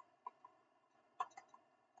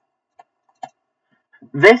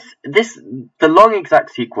 the long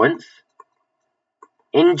exact sequence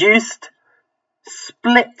induced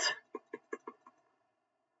split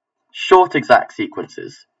short exact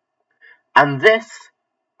sequences, and this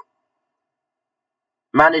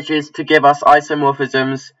manages to give us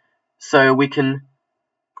isomorphisms, so we can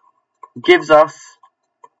gives us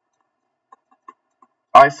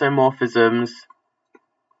isomorphisms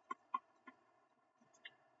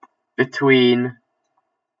between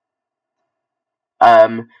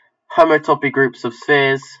homotopy groups of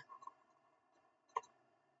spheres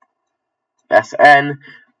Sn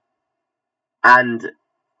and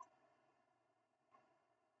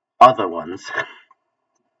other ones.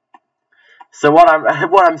 So what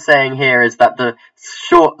I'm saying here is that the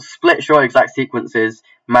split short exact sequences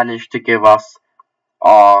manage to give us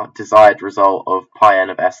our desired result of pi n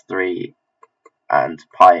of S3 and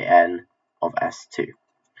pi n of S2.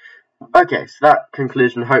 Okay, so that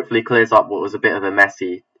conclusion hopefully clears up what was a bit of a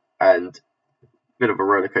messy and bit of a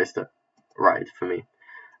roller coaster ride for me.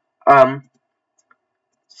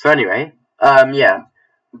 So anyway, yeah,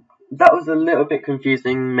 that was a little bit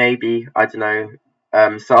confusing, maybe, I don't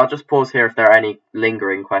know. So I'll just pause here if there are any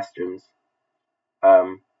lingering questions.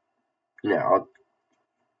 Yeah,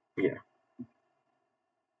 yeah.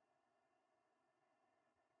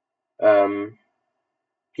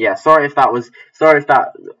 Yeah, sorry if that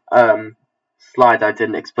slide I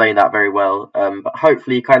didn't explain that very well. But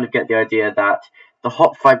hopefully you kind of get the idea that the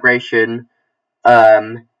hop vibration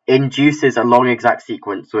induces a long exact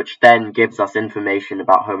sequence, which then gives us information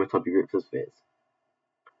about homotopy groups of spheres,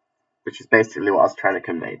 which is basically what I was trying to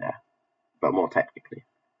convey there, but more technically.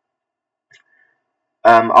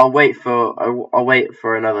 I'll wait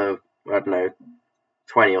for another, I don't know,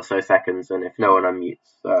 20 or so seconds, and if no one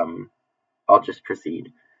unmutes, I'll just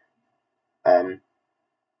proceed.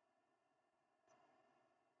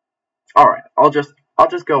 Alright, I'll just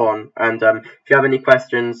go on, and if you have any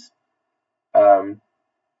questions,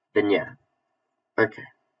 then yeah. Okay.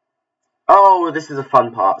 Oh, this is a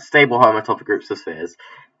fun part. Stable homotopy groups of spheres.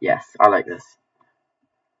 Yes, I like this.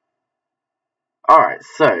 Alright,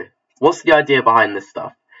 so what's the idea behind this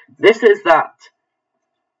stuff? This is that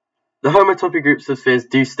the homotopy groups of spheres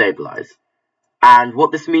do stabilize. And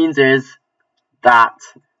what this means is that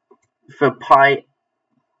for pi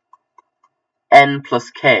n plus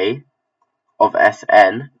k of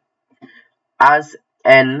Sn, as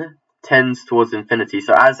n tends towards infinity,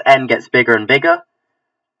 so as n gets bigger and bigger,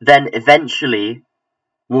 then eventually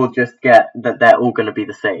we'll just get that they're all going to be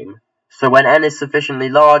the same. So when n is sufficiently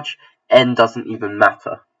large, n doesn't even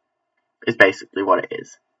matter, is basically what it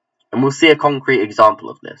is. And we'll see a concrete example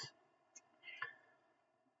of this.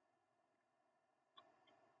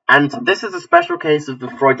 And this is a special case of the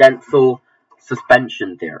Freudenthal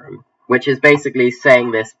suspension theorem, which is basically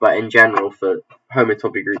saying this, but in general for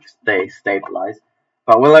homotopy groups, they stabilize.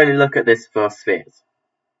 But we'll only look at this for spheres.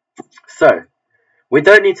 So, we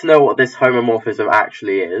don't need to know what this homomorphism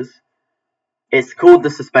actually is. It's called the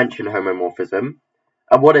suspension homomorphism.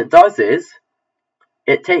 And what it does is,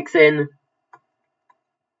 it takes in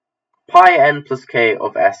pi n plus k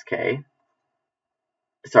of sk,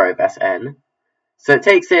 of Sn. So it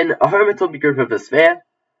takes in a homotopy group of the sphere,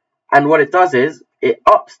 and what it does is it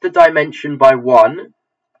ups the dimension by 1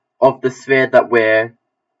 of the sphere that we're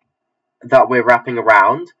wrapping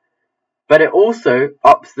around, but it also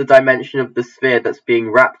ups the dimension of the sphere that's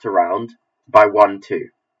being wrapped around by 1 too.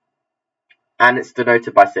 And it's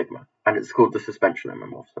denoted by sigma, and it's called the suspension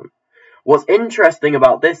homomorphism. What's interesting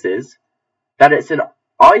about this is that it's an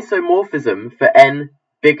isomorphism for n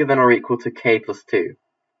bigger than or equal to k plus 2.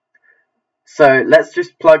 So let's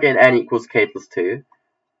just plug in n equals k plus 2.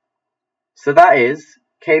 So that is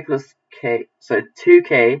k plus k, so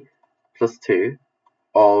 2k plus 2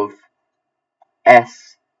 of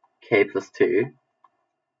s k plus 2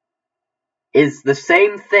 is the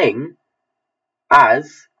same thing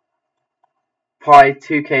as pi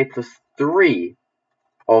 2k plus 3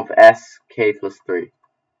 of s k plus 3.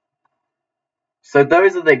 So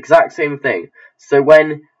those are the exact same thing. So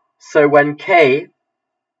when k,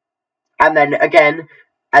 and then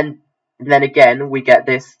again we get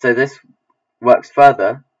this, so this works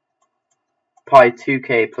further, pi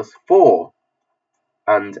 2k plus 4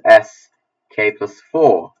 and s k plus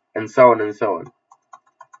 4, and so on and so on.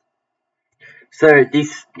 So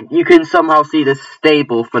you can somehow see this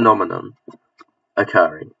stable phenomenon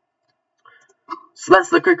occurring. So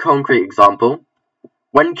let's look at a concrete example.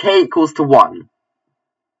 When k equals to 1,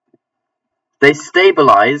 they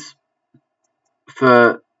stabilize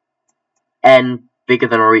for n bigger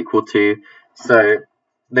than or equal to, so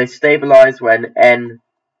they stabilize when n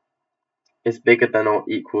is bigger than or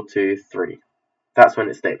equal to 3. That's when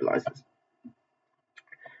it stabilizes.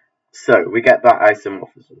 So we get that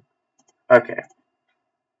isomorphism. Okay.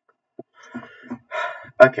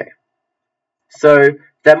 So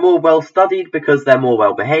they're more well studied because they're more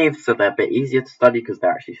well behaved, so they're a bit easier to study because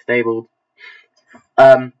they're actually stable.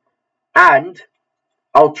 And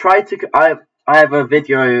I'll try to, I have a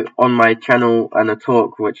video on my channel and a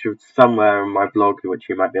talk which is somewhere on my blog, which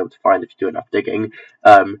you might be able to find if you do enough digging,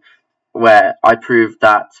 where I prove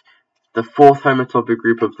that the fourth homotopy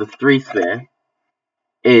group of the 3 sphere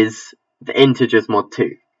is the integers mod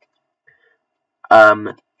 2.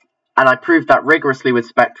 And I proved that rigorously with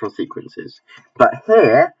spectral sequences. But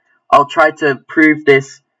here, I'll try to prove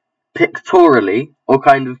this pictorially, or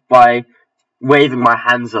kind of by waving my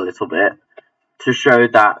hands a little bit, to show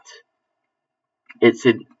that it's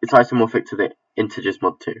isomorphic to the integers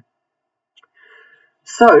mod 2.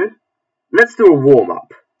 So, let's do a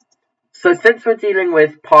warm-up. So since we're dealing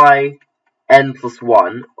with pi n plus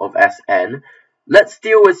 1 of Sn, let's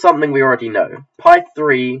deal with something we already know, pi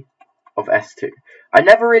 3 of S2. I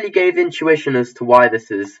never really gave intuition as to why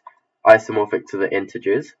this is isomorphic to the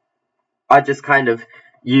integers. I just kind of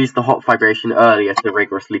used the hot vibration earlier to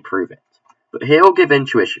rigorously prove it. But here I'll give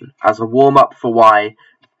intuition as a warm-up for why,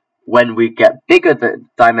 when we get bigger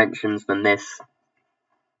dimensions than this,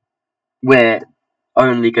 we're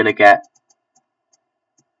only going to get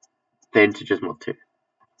the integers mod 2.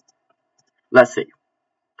 Let's see.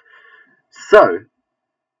 So,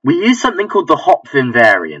 we use something called the Hopf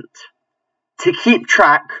invariant to keep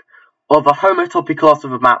track of a homotopy class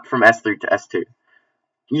of a map from S3 to S2.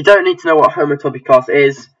 You don't need to know what homotopy class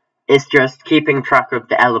is, it's just keeping track of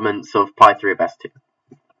the elements of pi 3 of S2.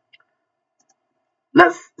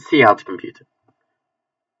 Let's see how to compute it.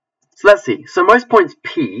 So let's see, so most points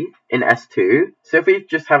P in S2, so if we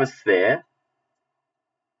just have a sphere,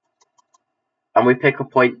 and we pick a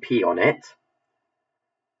point P on it,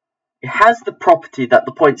 it has the property that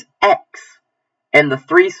the points X in the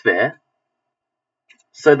 3 sphere,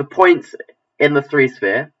 so the points in the 3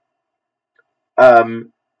 sphere,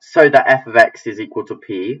 so that f of x is equal to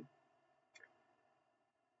p,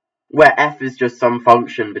 where f is just some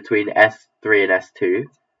function between S3 and S2.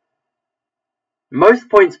 Most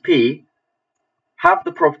points P have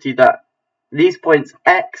the property that these points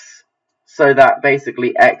X, so that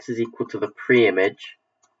basically X is equal to the preimage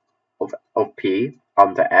of P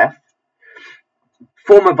under F,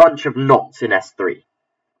 form a bunch of knots in S3.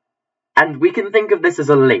 And we can think of this as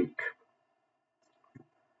a link.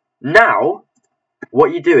 Now,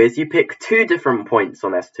 what you do is you pick 2 different points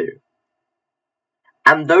on S2.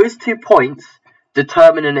 And those 2 points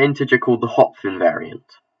determine an integer called the Hopf invariant.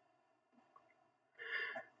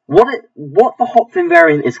 What the Hopf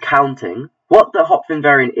invariant is counting, what the Hopf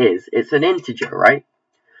invariant is, it's an integer, right?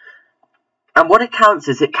 And what it counts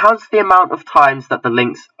is, it counts the amount of times that the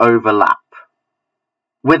links overlap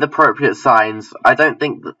with appropriate signs. I don't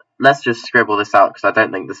think, let's just scribble this out because I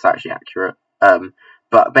don't think this is actually accurate.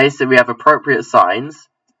 But basically we have appropriate signs,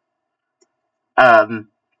 and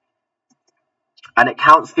it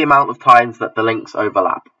counts the amount of times that the links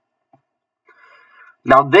overlap.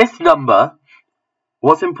 Now this number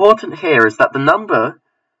What's important here is that the number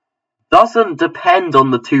doesn't depend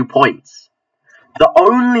on the 2 points. The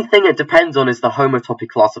only thing it depends on is the homotopy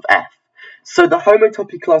class of F. So the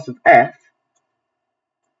homotopy class of F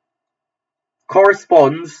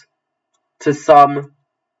corresponds to some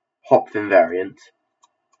Hopf invariant.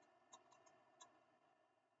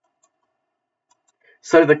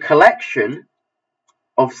 So the collection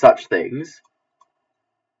of such things,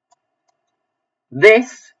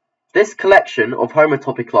 this collection of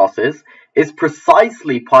homotopy classes is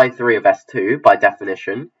precisely pi3 of S2 by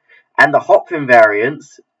definition, and the Hopf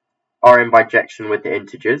invariants are in bijection with the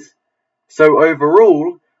integers. So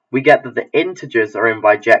overall, we get that the integers are in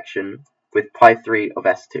bijection with pi3 of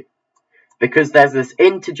S2. Because there's this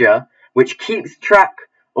integer which keeps track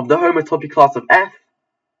of the homotopy class of F,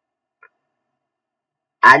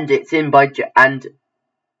 and it's in bijection,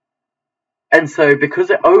 and so because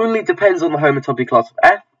it only depends on the homotopy class of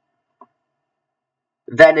F,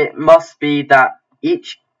 then it must be that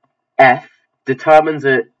each F determines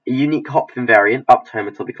a unique Hopf invariant up to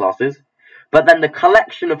homotopy classes, but then the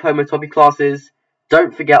collection of homotopy classes,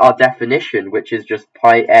 don't forget our definition, which is just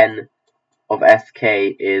pi n of sk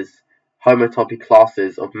is homotopy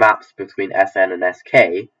classes of maps between Sn and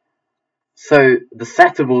Sk. So the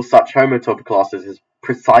set of all such homotopy classes is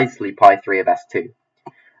precisely pi3 of S2.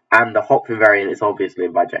 And the Hopf invariant is obviously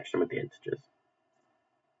in bijection with the integers.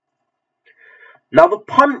 Now the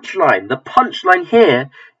punchline here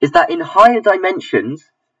is that in higher dimensions,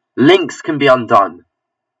 links can be undone.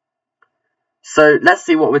 So let's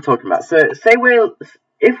see what we're talking about. So say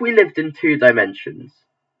if we lived in 2 dimensions.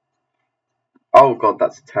 Oh god,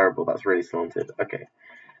 that's terrible. That's really slanted. Okay.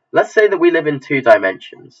 Let's say that we live in 2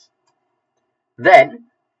 dimensions. Then,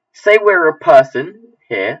 say we're a person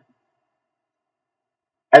here.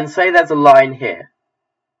 And say there's a line here.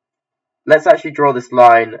 Let's actually draw this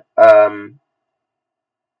line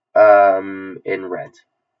in red.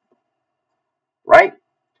 Right?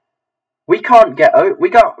 We can't get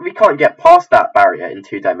past that barrier in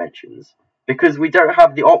 2 dimensions because we don't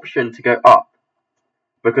have the option to go up,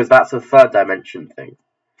 because that's a 3rd dimension thing.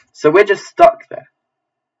 So we're just stuck there.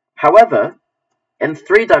 However, in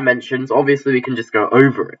 3 dimensions, obviously we can just go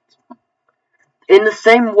over it. In the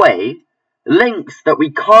same way, links that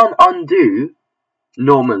we can't undo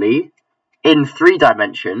normally in 3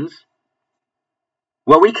 dimensions,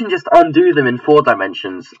 well, we can just undo them in 4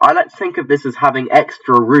 dimensions. I like to think of this as having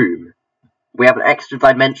extra room. We have an extra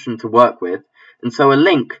dimension to work with, and so a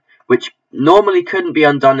link which normally couldn't be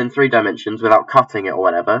undone in 3 dimensions without cutting it or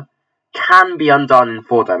whatever, can be undone in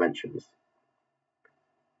 4 dimensions.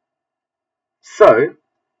 So,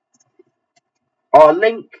 our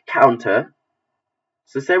link counter,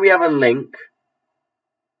 so say we have a link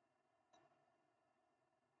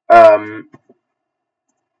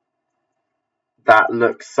that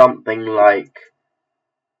looks something like,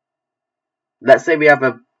 let's say we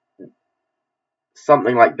have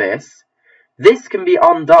something like this. This can be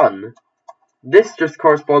undone. This just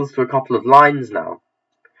corresponds to a couple of lines now.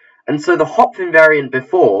 And so the Hopf invariant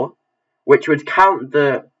before, which would count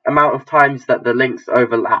the amount of times that the links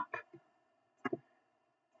overlap,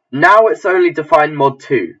 now it's only defined mod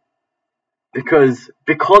 2. Because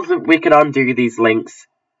we can undo these links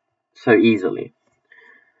so easily.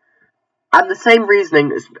 And the same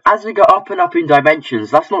reasoning, as we go up and up in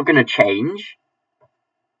dimensions, that's not going to change.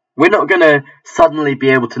 We're not going to suddenly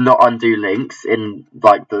be able to not undo links in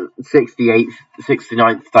like the 68th,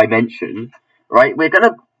 69th dimension, right? We're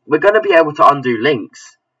going to be able to undo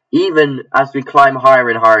links even as we climb higher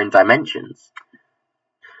and higher in dimensions.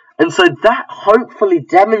 And so that hopefully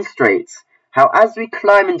demonstrates how as we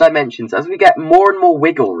climb in dimensions, as we get more and more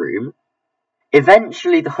wiggle room,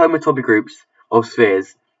 eventually the homotopy groups of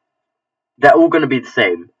spheres, they're all going to be the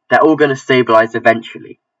same. They're all going to stabilize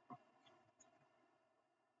eventually.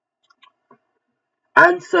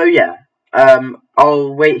 And so, yeah,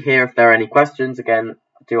 I'll wait here if there are any questions. Again,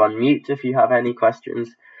 do unmute if you have any questions,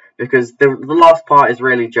 because the last part is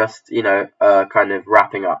really just, kind of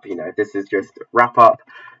wrapping up. This is just wrap up,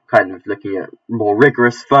 kind of looking at more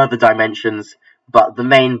rigorous further dimensions, but the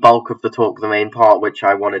main bulk of the talk, the main part which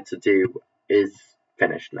I wanted to do, is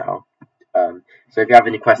finished now. So if you have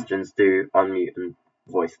any questions, do unmute and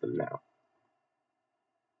voice them now.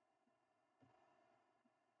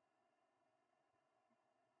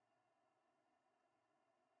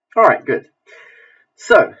 Alright, good.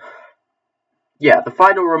 So, yeah, the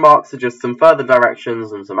final remarks are just some further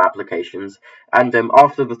directions and some applications. And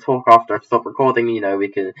after the talk, after I stop recording, we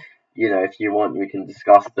can, if you want, we can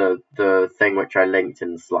discuss the thing which I linked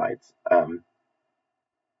in the slides.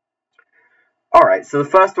 Alright, so the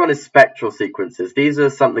first one is spectral sequences. These are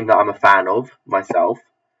something that I'm a fan of, myself.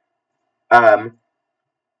 And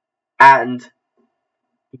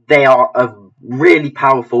they are a really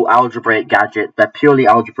powerful algebraic gadget. They're purely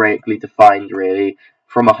algebraically defined, really,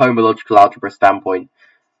 from a homological algebra standpoint.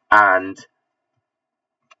 And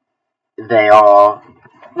they are,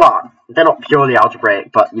 well, they're not purely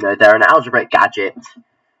algebraic, but, they're an algebraic gadget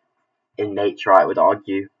in nature, I would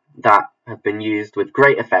argue, that have been used with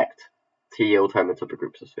great effect to yield homotopy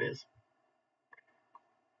groups of spheres.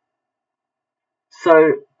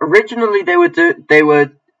 So originally they were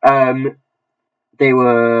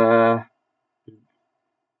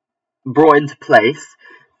brought into place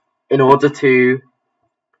in order to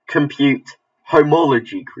compute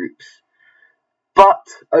homology groups. But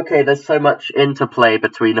okay, there's so much interplay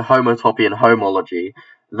between homotopy and homology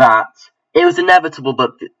that it was inevitable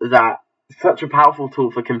that such a powerful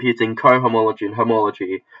tool for computing cohomology and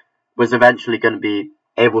homology was eventually going to be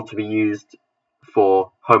able to be used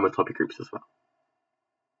for homotopy groups as well.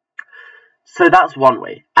 So that's one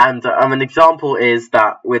way, and an example is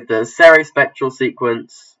that with the stereospectral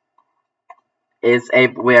sequence,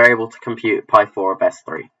 we are able to compute pi4 of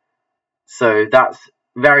S3. So that's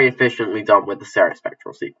very efficiently done with the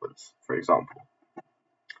stereospectral sequence, for example.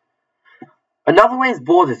 Another way is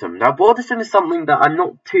Bordism. Now, Bordism is something that I'm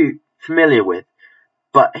not too familiar with,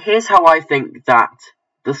 but here's how I think that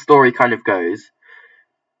the story kind of goes.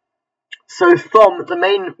 So Thom, the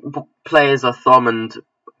main players are Thom and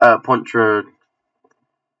Pontra.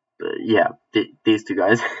 These two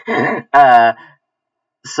guys.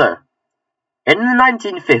 So, in the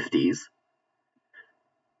 1950s,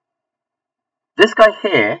 this guy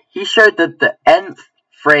here, he showed that the nth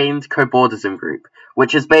framed cobordism group,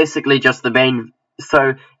 which is basically just the main.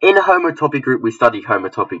 So, in a homotopy group, we study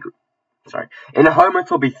homotopy group. Sorry, in a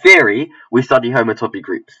homotopy theory, we study homotopy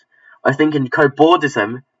groups. I think in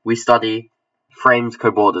cobordism, we study framed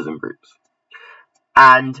cobordism groups.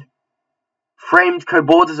 And framed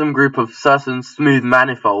cobordism group of certain smooth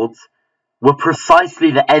manifolds were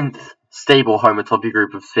precisely the nth stable homotopy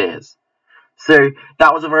group of spheres. So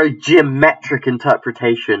that was a very geometric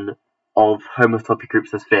interpretation of homotopy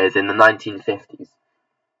groups of spheres in the 1950s.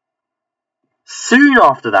 Soon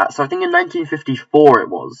after that, so I think in 1954 it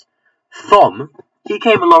was, Thom, he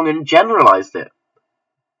came along and generalized it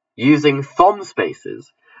using Thom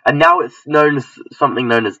spaces, and now it's something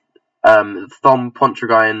known as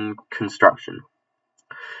Thom-Pontryagin construction.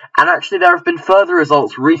 And actually there have been further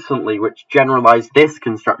results recently which generalize this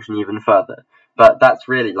construction even further, but that's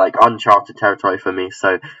really like uncharted territory for me,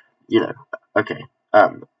 so, okay,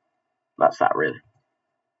 that's that really.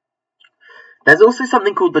 There's also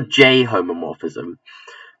something called the J homomorphism,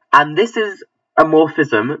 and this is a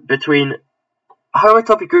morphism between a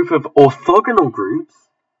homotopy group of orthogonal groups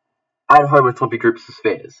and homotopy groups of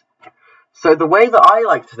spheres. So the way that I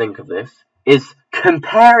like to think of this is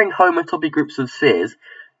comparing homotopy groups of spheres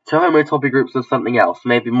to homotopy groups of something else,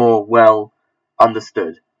 maybe more well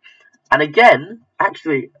understood. And again,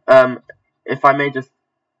 actually, if I may just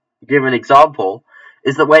give an example,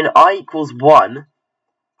 is that when I equals 1,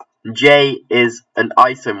 J is an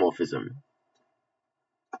isomorphism.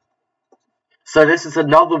 So this is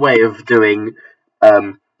another way of doing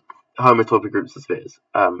homotopy groups of spheres.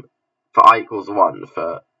 For I equals 1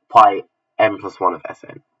 for pi m plus 1 of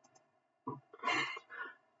Sn.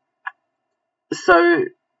 So,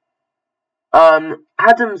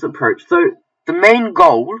 Adam's approach. So the main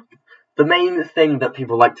goal, the main thing that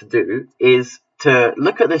people like to do is to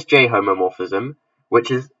look at this J homomorphism, which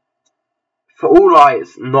is, for all I,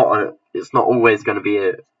 it's not always going to be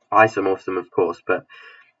an isomorphism, of course, but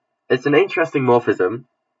it's an interesting morphism,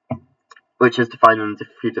 which is defined in a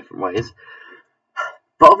few different ways.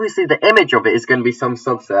 But obviously the image of it is going to be some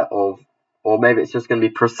subset of, or maybe it's just going to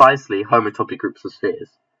be precisely homotopy groups of spheres.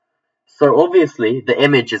 So obviously the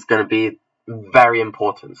image is going to be very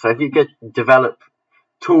important. So if you develop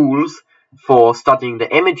tools for studying the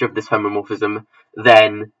image of this homomorphism,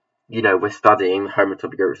 then, we're studying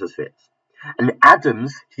homotopy groups of spheres. And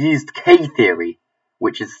Adams used K-theory,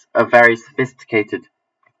 which is a very sophisticated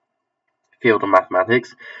field of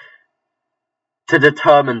mathematics, to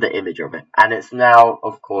determine the image of it. And it's now,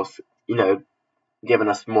 of course, given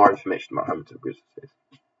us more information about homotopy groups of spheres.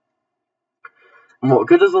 And what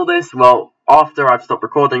good is all this? Well, after I've stopped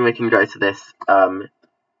recording, we can go to this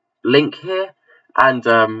link here, and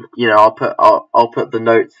I'll put the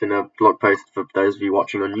notes in a blog post for those of you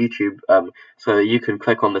watching on YouTube, so you can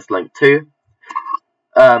click on this link too.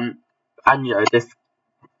 And this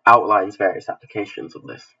outlines various applications of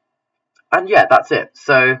this. And yeah, that's it.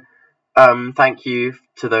 So thank you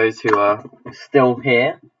to those who are still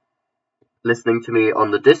here. listening to me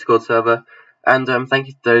on the Discord server, and thank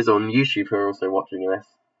you to those on YouTube who are also watching this.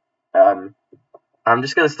 I'm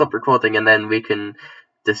just going to stop recording and then we can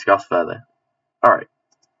discuss further. Alright.